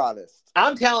 Let's be honest.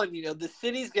 I'm telling you, the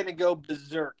city's going to go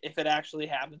berserk if it actually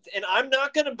happens. And I'm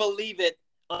not going to believe it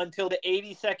until the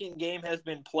 82nd game has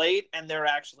been played and they're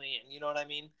actually in. You know what I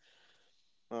mean?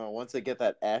 Once they get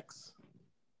that X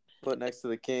put next to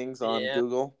the Kings on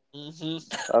Google. Mm-hmm.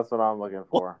 That's what I'm looking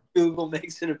for. Google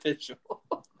makes it official.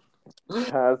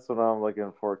 That's what I'm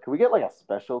looking for. Can we get like a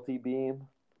specialty beam?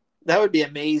 That would be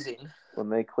amazing. When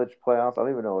they clinch playoffs, I don't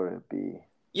even know what it would be.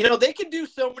 They can do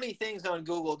so many things on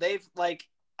Google. They've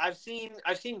I've seen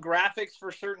graphics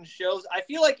for certain shows. I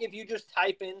feel like if you just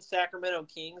type in Sacramento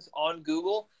Kings on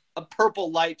Google, a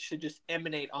purple light should just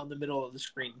emanate on the middle of the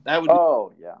screen. That would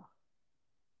be, yeah.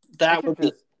 That would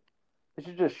be. It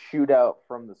should just shoot out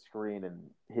from the screen and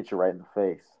hit you right in the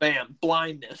face. Bam,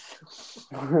 blindness.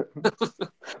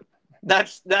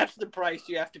 That's the price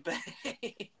you have to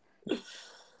pay.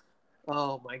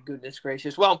 Oh my goodness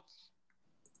gracious. Well,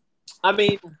 I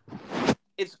mean,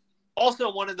 it's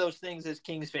also one of those things as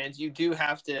Kings fans, you do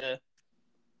have to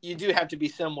be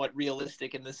somewhat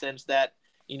realistic in the sense that,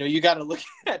 you got to look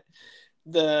at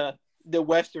the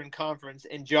Western Conference,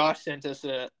 and Josh sent us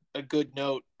a good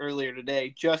note earlier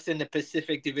today. Just in the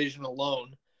Pacific Division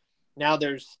alone, now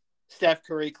there's Steph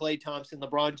Curry, Klay Thompson,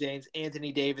 LeBron James,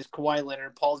 Anthony Davis, Kawhi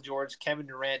Leonard, Paul George, Kevin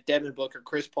Durant, Devin Booker,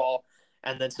 Chris Paul,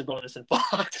 and then Sabonis and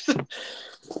Fox.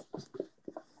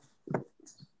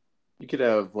 You could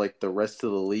have like the rest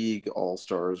of the league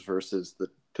all-stars versus the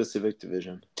Pacific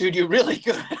Division. Dude, you really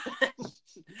could.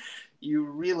 You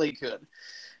really could.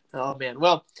 Oh, man.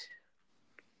 Well,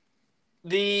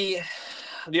 the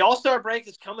All-Star break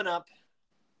is coming up.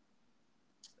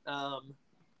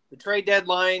 The trade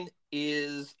deadline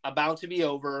is about to be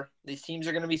over. These teams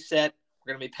are going to be set.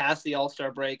 We're going to be past the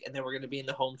All-Star break, and then we're going to be in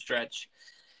the home stretch.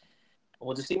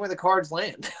 We'll just see where the Cards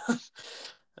land.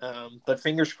 But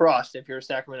fingers crossed if you're a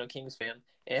Sacramento Kings fan.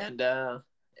 And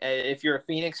if you're a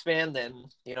Phoenix fan, then,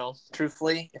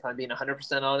 truthfully, if I'm being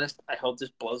 100% honest, I hope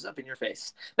this blows up in your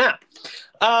face. Now,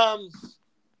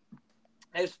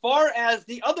 as far as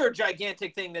the other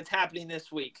gigantic thing that's happening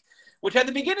this week, which at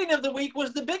the beginning of the week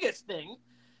was the biggest thing,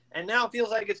 and now it feels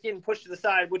like it's getting pushed to the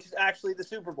side, which is actually the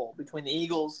Super Bowl between the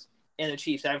Eagles and the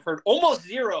Chiefs. I've heard almost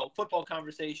zero football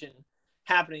conversation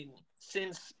happening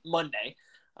since Monday.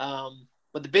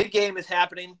 But the big game is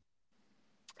happening.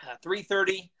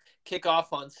 3:30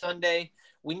 kickoff on Sunday.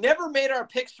 We never made our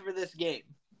picks for this game.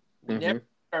 We never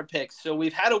made our picks. So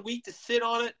we've had a week to sit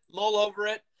on it, mull over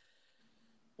it.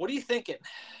 What are you thinking?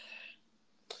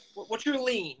 What's your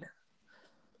lean?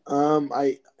 I'm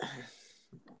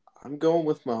going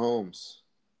with Mahomes.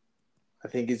 I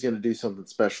think he's going to do something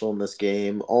special in this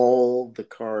game. All the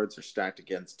cards are stacked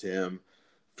against him.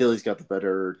 Philly's got the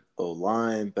better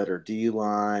O-line, better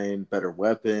D-line, better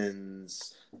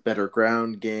weapons, better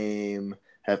ground game,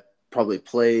 have probably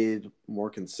played more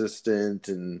consistent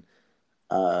and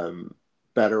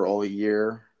better all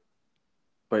year.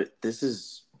 But this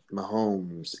is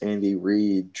Mahomes, Andy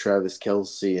Reid, Travis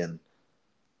Kelce, and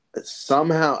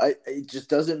somehow it just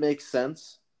doesn't make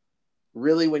sense.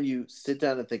 Really, when you sit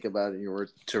down and think about it and you were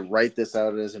to write this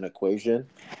out as an equation,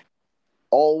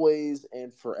 always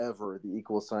and forever the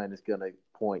equal sign is going to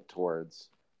point towards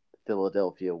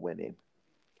Philadelphia winning.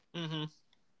 Mm-hmm.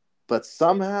 But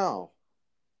somehow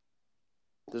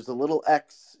there's a little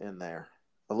X in there,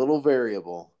 a little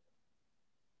variable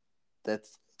that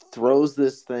throws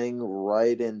this thing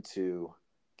right into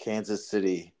Kansas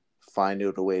City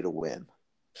finding a way to win.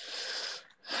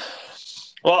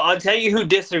 Well, I'll tell you who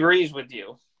disagrees with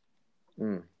you.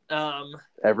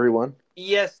 Everyone?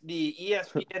 Yes, the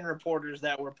ESPN reporters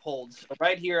that were polled. So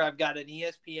right here, I've got an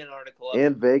ESPN article up.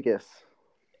 And Vegas.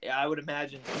 Yeah, I would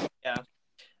imagine. Yeah.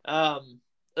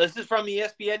 This is from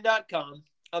ESPN.com.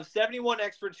 Of 71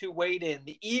 experts who weighed in,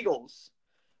 the Eagles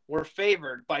were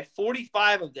favored by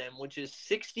 45 of them, which is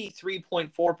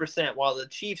 63.4%, while the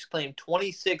Chiefs claimed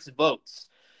 26 votes.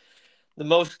 The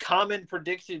most common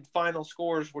predicted final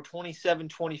scores were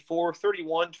 27-24,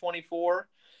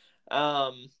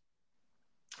 31-24.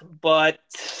 But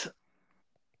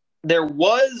there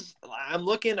was, I'm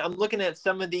looking at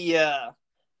some of the,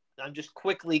 I'm just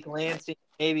quickly glancing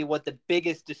maybe what the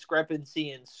biggest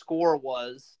discrepancy in score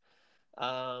was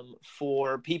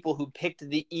for people who picked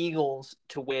the Eagles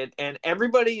to win. And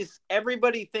everybody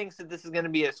thinks that this is going to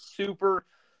be a super,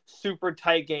 super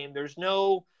tight game. There's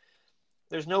no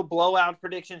blowout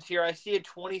predictions here. I see a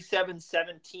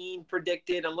 27-17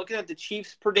 predicted. I'm looking at the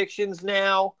Chiefs predictions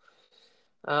now.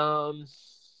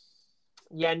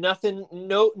 Yeah, nothing.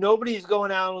 Nobody's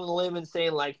going out on a limb and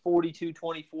saying like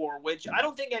 42-24, which I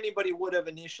don't think anybody would have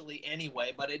initially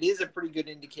anyway. But it is a pretty good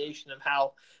indication of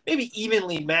how maybe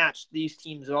evenly matched these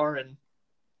teams are. And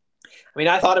I mean,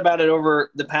 I thought about it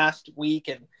over the past week,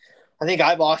 and I think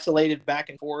I've oscillated back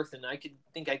and forth, and I could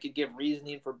give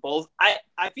reasoning for both. I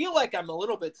feel like I'm a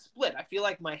little bit split. I feel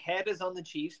like my head is on the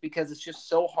Chiefs because it's just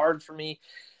so hard for me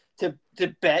to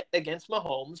bet against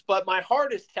Mahomes, but my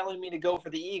heart is telling me to go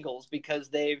for the Eagles because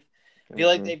feel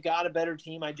like they've got a better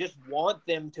team. I just want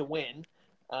them to win,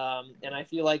 and I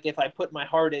feel like if I put my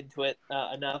heart into it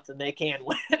enough, then they can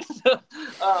win. So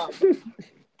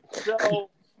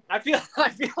I feel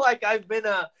like I've been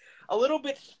a little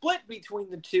bit split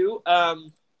between the two,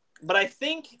 but I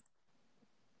think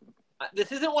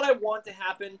this isn't what I want to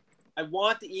happen. I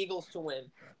want the Eagles to win.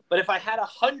 But if I had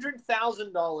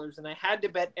 $100,000 and I had to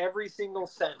bet every single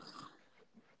cent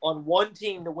on one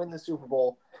team to win the Super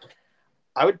Bowl,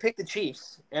 I would pick the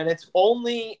Chiefs. And it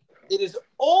is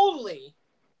only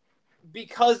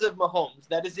because of Mahomes.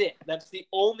 That is it. That's the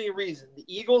only reason. The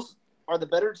Eagles are the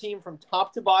better team from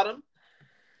top to bottom.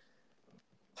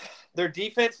 Their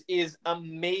defense is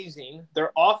amazing.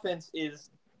 Their offense is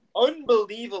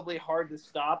unbelievably hard to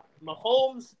stop.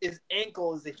 Mahomes'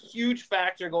 ankle is a huge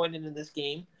factor going into this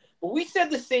game. But we said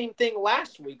the same thing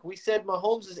last week. We said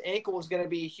Mahomes' ankle was going to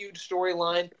be a huge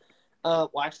storyline.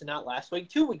 Well, actually, not last week,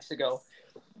 2 weeks ago.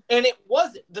 And it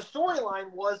wasn't. The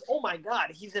storyline was, oh my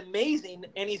God, he's amazing,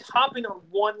 and he's hopping on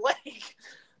one leg.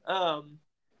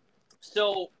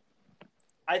 So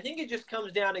I think it just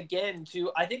comes down again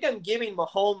to, I think I'm giving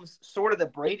Mahomes sort of the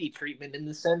Brady treatment in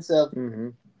the sense of,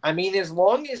 I mean, as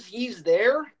long as he's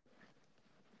there,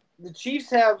 the Chiefs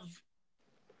have,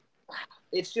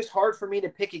 it's just hard for me to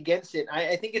pick against it.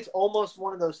 I think it's almost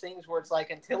one of those things where it's like,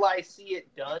 until I see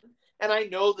it done, and I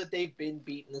know that they've been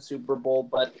beaten the Super Bowl,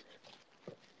 but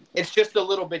it's just a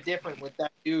little bit different with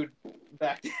that dude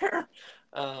back there.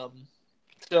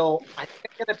 So I think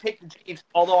I'm going to pick the Chiefs,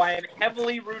 although I am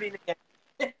heavily rooting against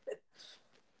it.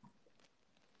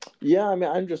 Yeah, I mean,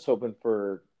 I'm just hoping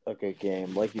for a good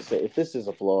game. Like you said, if this is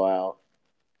a blowout,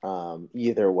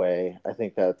 either way, I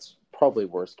think that's probably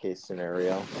worst case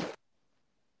scenario,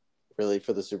 really,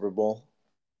 for the Super Bowl.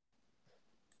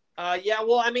 Yeah,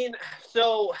 well, I mean,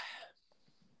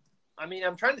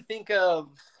 I'm trying to think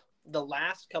of the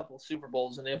last couple Super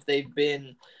Bowls and if they've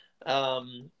been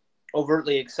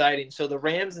overtly exciting. So the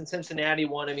Rams and Cincinnati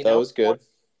one, I mean, that was good.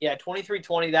 Yeah,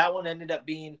 23-20. That one ended up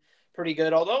being pretty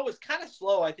good, although it was kind of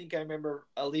slow. I think I remember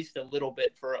at least a little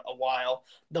bit for a while.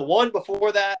 The one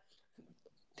before that,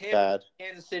 Tampa,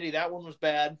 Kansas City, that one was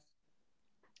bad.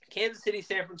 Kansas City,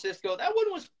 San Francisco, that one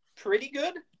was pretty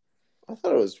good. I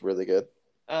thought it was really good.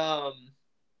 The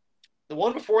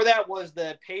one before that was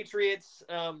the Patriots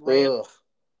Rams,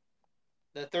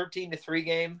 the 13-3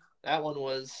 game. That one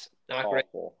was not great.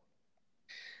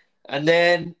 And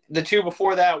then the two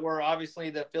before that were obviously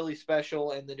the Philly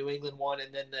special and the New England one,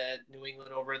 and then the New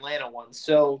England over Atlanta one.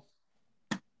 So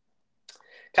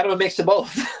kind of a mix of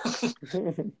both.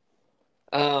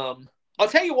 I'll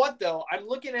tell you what, though, I'm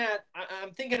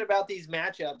thinking about these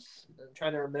matchups. I'm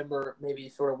trying to remember maybe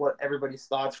sort of what everybody's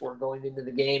thoughts were going into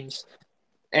the games.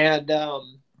 And I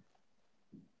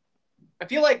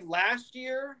feel like last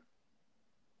year,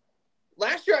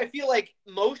 I feel like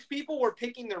most people were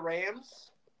picking the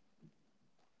Rams.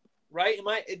 Right? Am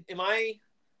I?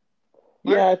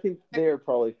 Yeah, I think they're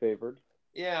probably favored.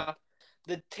 Yeah.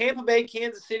 The Tampa Bay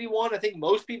Kansas City one, I think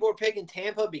most people were picking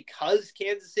Tampa because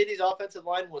Kansas City's offensive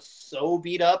line was so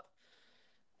beat up.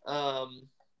 I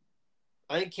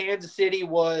think Kansas City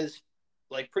was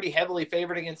like pretty heavily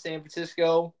favored against San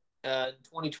Francisco in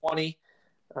 2020.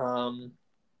 But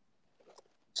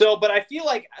I feel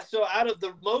like out of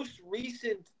the most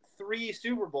recent 3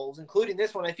 Super Bowls, including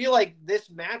this one, I feel like this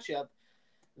matchup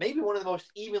maybe one of the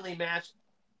most evenly matched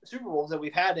Super Bowls that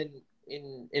we've had in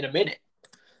a minute.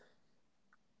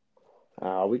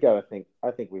 We gotta think.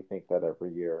 I think we think that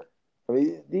every year. I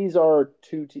mean, these are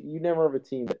you never have a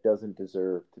team that doesn't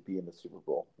deserve to be in the Super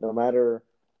Bowl, no matter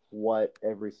what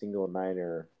every single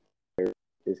Niner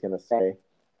is gonna say.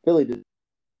 Philly did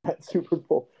that Super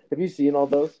Bowl. Have you seen all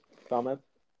those comments?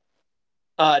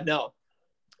 No.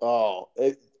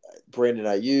 Brandon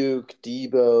Ayuk,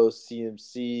 Debo,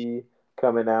 CMC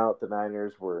coming out. The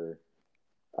Niners were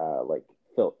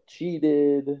felt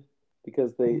cheated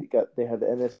because they had the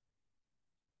NFC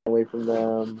away from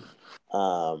them.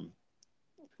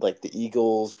 Like the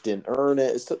Eagles didn't earn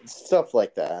it, stuff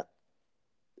like that.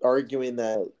 Arguing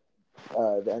that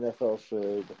the NFL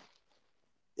should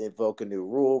invoke a new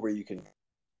rule where you can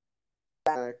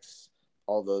tax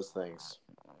all those things.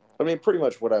 I mean, pretty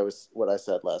much what I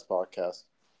said last podcast.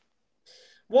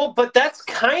 Well, but that's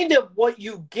kind of what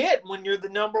you get when you're the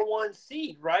number 1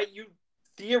 seed, right? You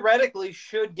theoretically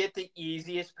should get the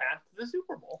easiest path to the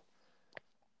Super Bowl.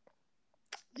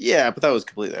 Yeah, but that was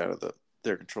completely out of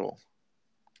their control.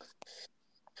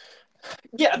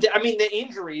 Yeah, I mean, the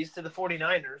injuries to the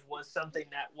 49ers was something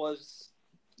that was,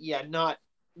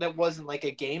 that wasn't like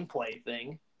a gameplay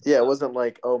thing. Yeah, it wasn't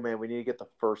like, oh man, we need to get the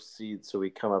first seed so we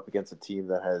come up against a team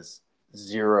that has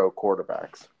 0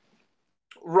 quarterbacks.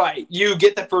 Right. You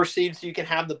get the first seed so you can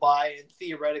have the bye and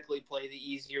theoretically play the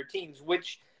easier teams,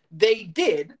 which they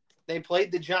did. They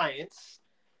played the Giants.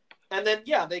 And then,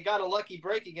 they got a lucky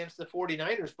break against the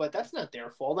 49ers, but that's not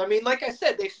their fault. I mean, like I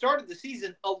said, they started the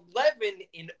season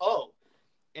 11-0,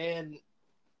 and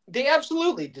they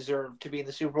absolutely deserve to be in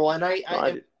the Super Bowl. And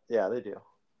yeah, they do.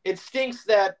 It stinks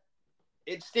that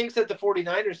the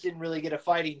 49ers didn't really get a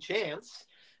fighting chance.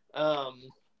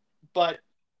 But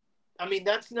I mean,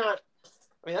 that's not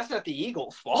the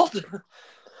Eagles' fault.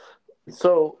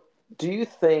 So, do you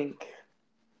think?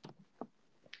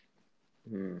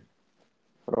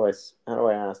 How do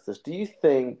I ask this? Do you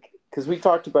think? Because we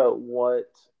talked about what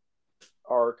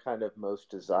our kind of most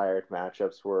desired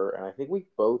matchups were, and I think we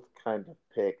both kind of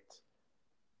picked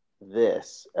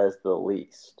this as the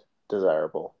least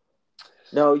desirable.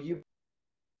 No, you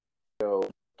go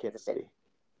Kansas City.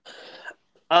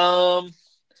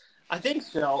 I think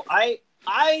so.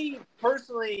 I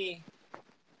personally,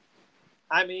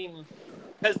 I mean,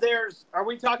 because are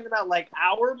we talking about like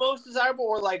our most desirable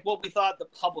or like what we thought the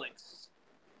public's?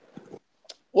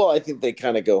 Well, I think they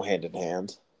kind of go hand in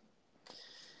hand.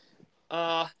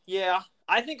 Yeah.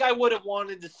 I think I would have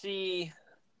wanted to see.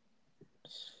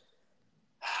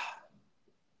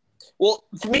 Well,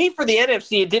 for me, for the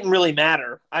NFC, it didn't really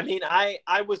matter. I mean, I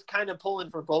was kind of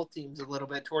pulling for both teams a little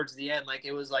bit towards the end. Like,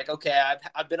 it was like, okay,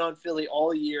 I've been on Philly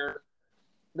all year.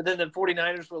 But then the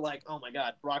 49ers were like, oh, my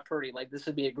God, Brock Purdy, like, this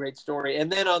would be a great story.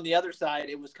 And then on the other side,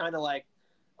 it was kind of like,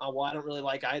 oh, well, I don't really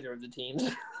like either of the teams.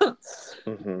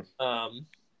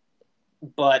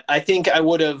 But I think I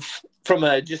would have, from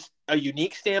just a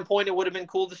unique standpoint, it would have been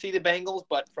cool to see the Bengals.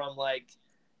 But from, like,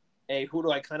 hey, who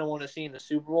do I kind of want to see in the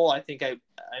Super Bowl? I think I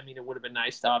mean, it would have been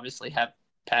nice to obviously have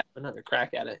Pat another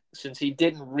crack at it since he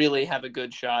didn't really have a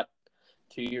good shot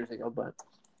 2 years ago. But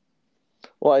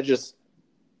well, I just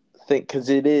think because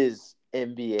it is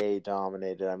NBA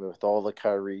dominated. I mean, with all the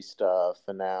Kyrie stuff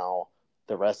and now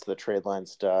the rest of the trade line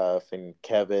stuff and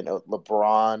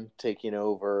LeBron taking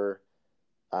over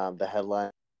the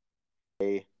headline,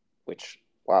 which,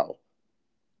 wow.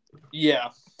 Yeah.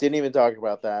 Didn't even talk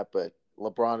about that, but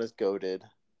LeBron is goated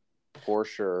for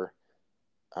sure.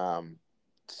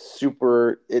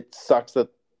 It sucks that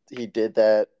he did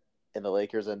that and the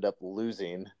Lakers end up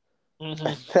losing.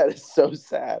 Mm-hmm. That is so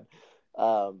sad.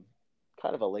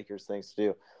 Kind of a Lakers thing to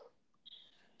do.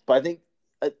 But I think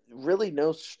really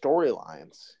no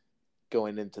storylines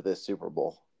going into this Super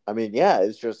Bowl. I mean, yeah,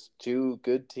 it's just two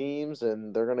good teams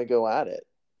and they're going to go at it.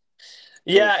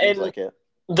 Yeah, it seems and like it.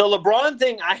 The LeBron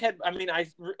thing,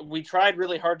 we tried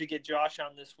really hard to get Josh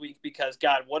on this week because,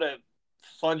 God, what a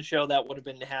fun show that would have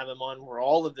been to have him on for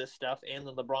all of this stuff and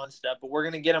the LeBron stuff. But we're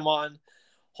going to get him on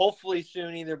hopefully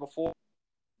soon, either before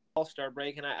All-Star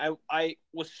break. And I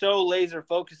was so laser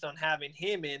focused on having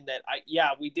him in that,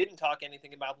 we didn't talk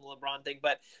anything about the LeBron thing.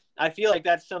 But I feel like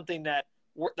that's something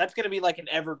that's going to be like an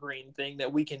evergreen thing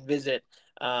that we can visit,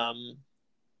 from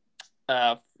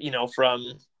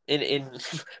 – in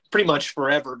pretty much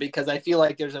forever, because I feel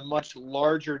like there's a much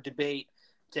larger debate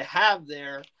to have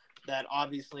there that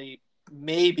obviously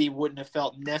maybe wouldn't have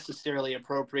felt necessarily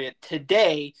appropriate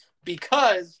today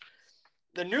because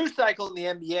the news cycle in the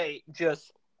NBA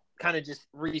just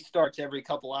restarts every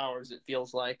couple hours, it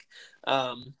feels like.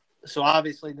 So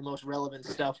obviously the most relevant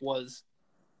stuff was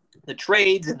the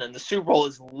trades, and then the Super Bowl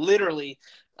is literally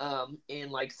in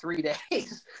like 3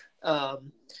 days.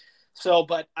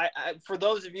 But for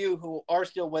those of you who are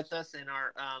still with us and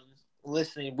are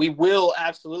listening, we will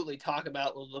absolutely talk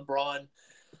about LeBron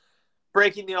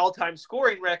breaking the all-time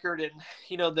scoring record and,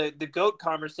 the GOAT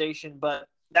conversation. But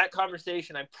that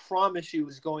conversation, I promise you,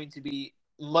 is going to be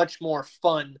much more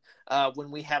fun when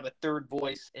we have a third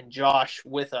voice and Josh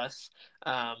with us.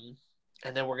 And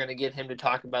then we're going to get him to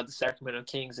talk about the Sacramento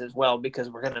Kings as well,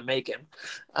 because we're going to make him.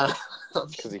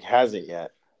 Because he hasn't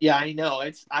yet. Yeah, I know.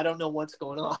 I don't know what's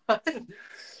going on.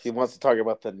 He wants to talk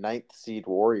about the 9th seed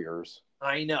Warriors.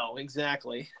 I know,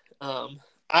 exactly.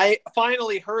 I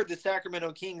finally heard the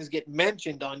Sacramento Kings get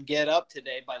mentioned on Get Up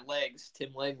today by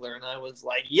Tim Legler, and I was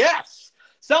like, yes,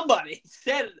 somebody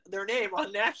said their name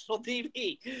on national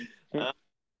TV.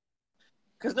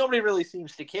 Because nobody really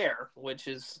seems to care, which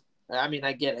is, I mean,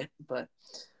 I get it, but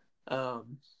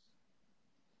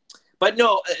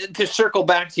no, to circle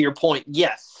back to your point,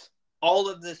 yes. All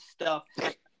of this stuff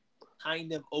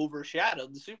kind of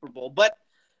overshadowed the Super Bowl. But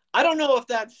I don't know if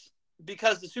that's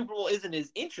because the Super Bowl isn't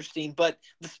as interesting, but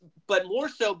more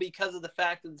so because of the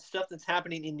fact that the stuff that's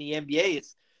happening in the NBA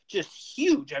is just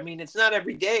huge. I mean, it's not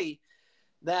every day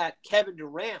that Kevin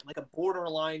Durant, like a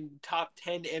borderline top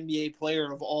 10 NBA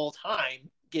player of all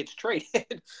time, gets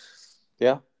traded.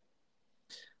 Yeah.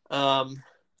 And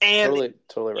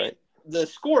totally right. The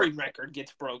scoring record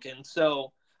gets broken.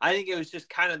 So I think it was just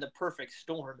kind of the perfect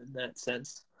storm in that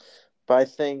sense. But I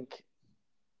think,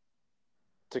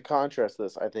 to contrast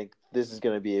this, I think this is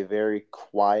going to be a very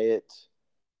quiet,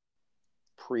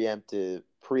 preempt to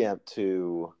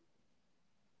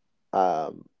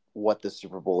what the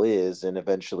Super Bowl is, and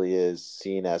eventually is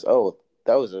seen as, oh,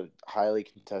 that was a highly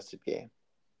contested game.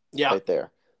 Yeah. Right there.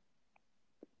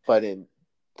 But in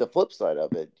the flip side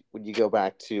of it, when you go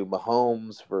back to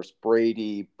Mahomes versus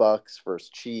Brady, Bucks versus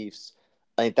Chiefs,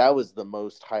 I think that was the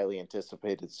most highly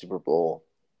anticipated Super Bowl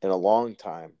in a long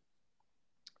time.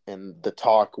 And the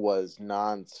talk was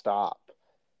nonstop.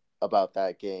 about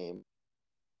that game.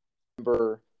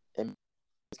 Remember, and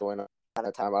it's going on at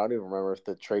a time. I don't even remember if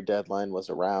the trade deadline was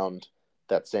around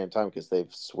that same time because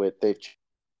they've switched. They've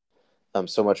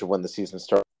so much of when the season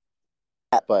started,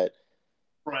 but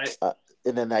Right.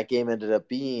 And then that game ended up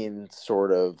being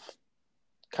sort of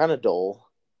kind of dull,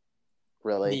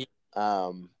 really,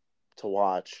 to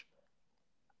watch.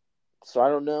 So I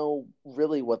don't know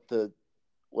really what the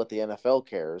NFL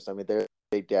cares. I mean, they're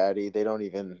Big Daddy. They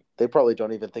probably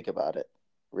don't even think about it,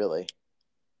 really.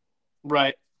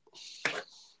 Right.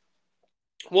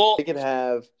 Well, they could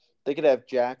have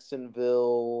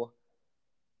Jacksonville,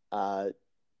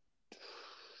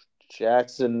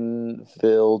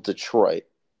 Detroit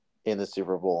in the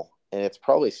Super Bowl, and it's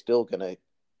probably still gonna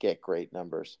get great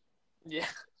numbers. Yeah,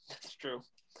 that's true.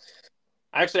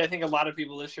 Actually, I think a lot of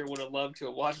people this year would have loved to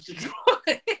have watched Detroit.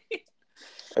 It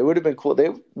would have been cool. They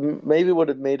maybe would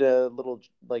have made a little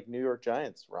like New York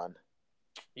Giants run.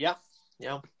 Yeah.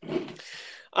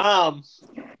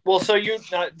 Well, so you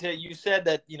said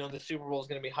that the Super Bowl is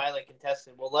going to be highly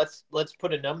contested. Well, let's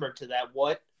put a number to that.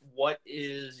 What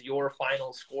is your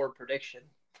final score prediction?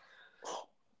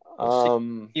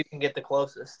 You can get the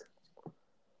closest.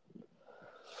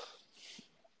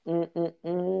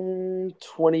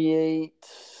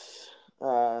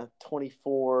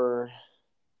 28-24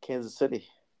 Kansas City.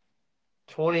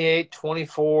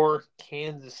 28-24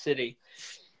 Kansas City.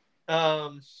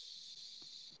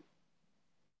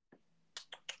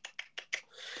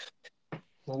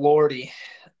 Lordy.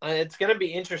 It's going to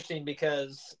be interesting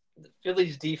because the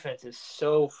Phillies defense is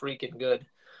so freaking good.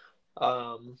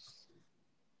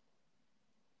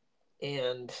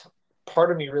 And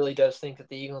part of me really does think that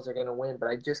the Eagles are going to win, but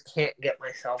I just can't get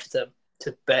myself to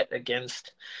bet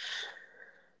against.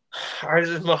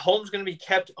 Is Mahomes going to be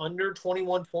kept under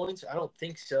 21 points? I don't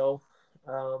think so.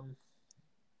 I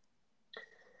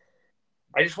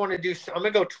just want to do. I'm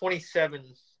going to go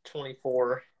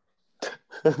 27-24.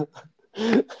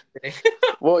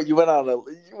 Well, you went on a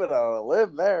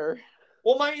limb there.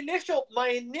 Well, my initial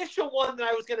one that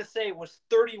I was going to say was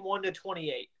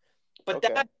 31-28, but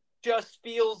that just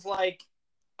feels like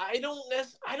I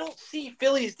don't see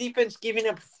Philly's defense giving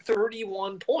up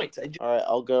 31 points. All right,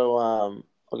 I'll go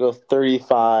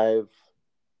 35-33.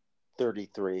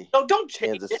 No, don't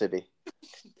change Kansas it. City.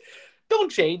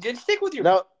 Don't change it. Stick with your.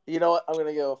 No, you know what? I'm going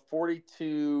to go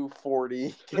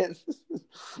 42-40 Kansas.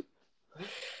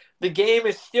 The game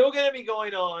is still going to be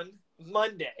going on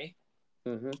Monday.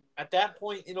 Mm-hmm. At that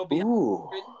point, it'll be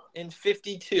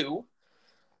 152.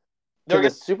 Can the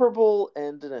Super Bowl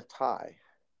end in a tie?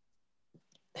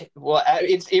 Well,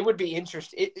 it would be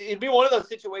interesting. It'd be one of those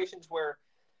situations where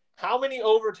how many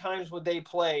overtimes would they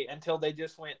play until they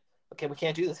just went, okay, we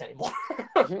can't do this anymore.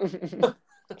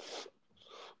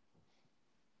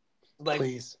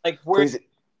 Please,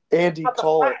 Andy,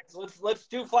 call it. Let's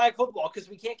do flag football because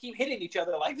we can't keep hitting each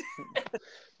other like that.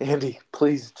 Andy,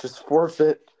 please just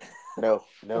forfeit. No,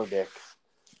 Nick.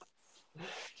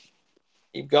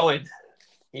 Keep going.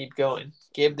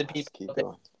 Give the people. Keep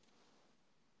going.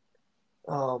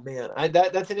 Oh man,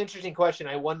 that's an interesting question.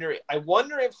 I wonder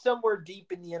if somewhere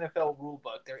deep in the NFL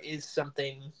rulebook there is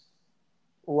something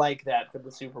like that for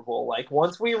the Super Bowl. Like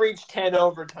once we reach 10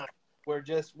 overtime, we're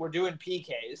doing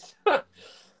PKs.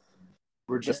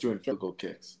 We're just doing field goal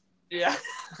kicks. Yeah.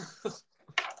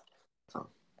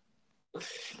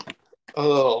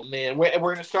 Oh man, we're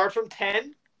going to start from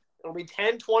 10. It'll be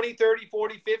 10, 20, 30,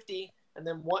 40, 50, and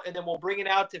then we'll bring it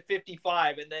out to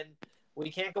 55, and then we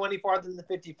can't go any farther than the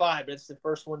 55. But it's the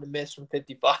first one to miss from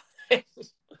 55.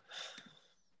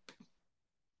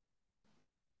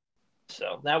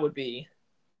 So that would be.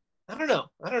 I don't know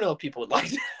if people would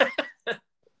like that.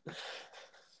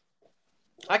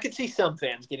 I could see some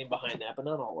fans getting behind that, but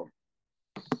not all of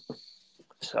them.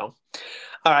 So,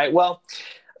 all right. Well,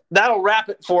 that'll wrap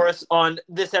it for us on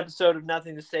this episode of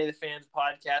Nothing to Say the Fans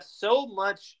podcast. So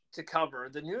much to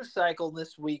cover. The news cycle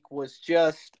this week was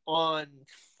just on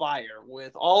fire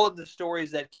with all of the stories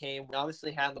that came. We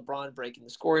obviously had LeBron breaking the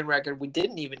scoring record. We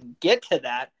didn't even get to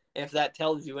that, if that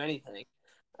tells you anything.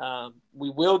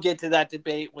 We will get to that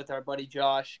debate with our buddy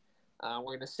Josh. We're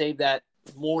going to save that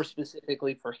more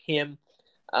specifically for him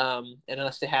and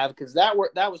us to have, because that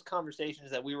was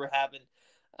conversations that we were having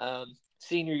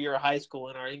senior year of high school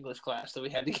in our English class that we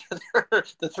had together,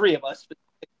 the three of us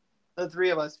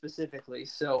specifically.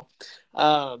 So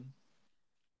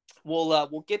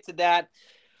we'll get to that.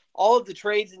 All of the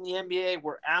trades in the NBA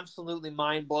were absolutely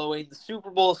mind-blowing. The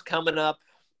Super Bowl is coming up.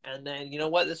 And then, you know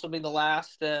what? This will be the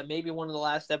last, maybe one of the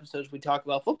last episodes we talk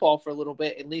about football for a little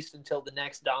bit, at least until the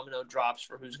next domino drops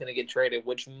for who's going to get traded,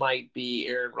 which might be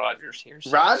Aaron Rodgers here. So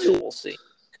we'll see.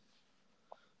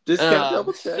 Just gotta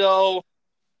double check. So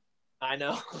I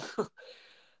know.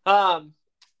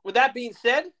 With that being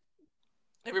said,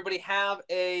 everybody have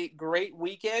a great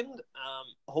weekend.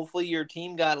 Hopefully your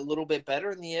team got a little bit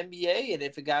better in the NBA, and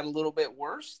if it got a little bit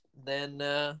worse, then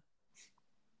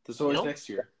there's always next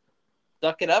year.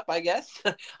 Suck it up, I guess.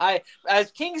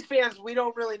 As Kings fans, we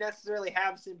don't really necessarily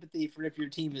have sympathy for if your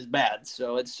team is bad,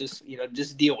 so it's just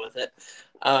just deal with it.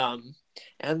 And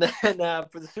then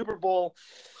for the Super Bowl,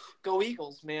 go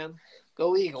Eagles, man,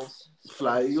 go Eagles.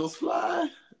 Fly Eagles, fly.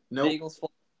 Nope. Eagles fly.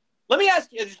 Let me ask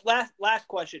you just last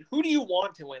question: who do you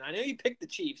want to win? I know you picked the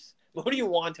Chiefs, but who do you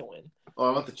want to win? Oh,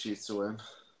 I want the Chiefs to win.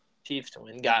 Chiefs to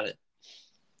win. Got it.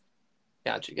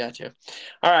 Gotcha.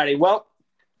 All righty. Well,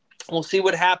 we'll see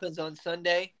what happens on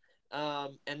Sunday,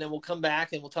 and then we'll come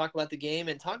back and we'll talk about the game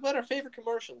and talk about our favorite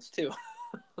commercials too.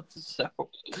 So,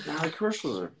 the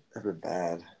commercials have been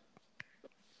bad.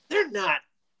 They're not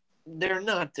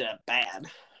bad.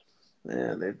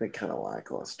 Yeah, they've been kind of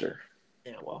lackluster.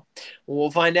 Yeah, well,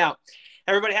 we'll find out.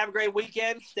 Everybody have a great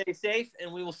weekend. Stay safe,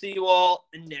 and we will see you all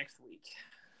next week.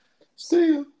 See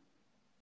you.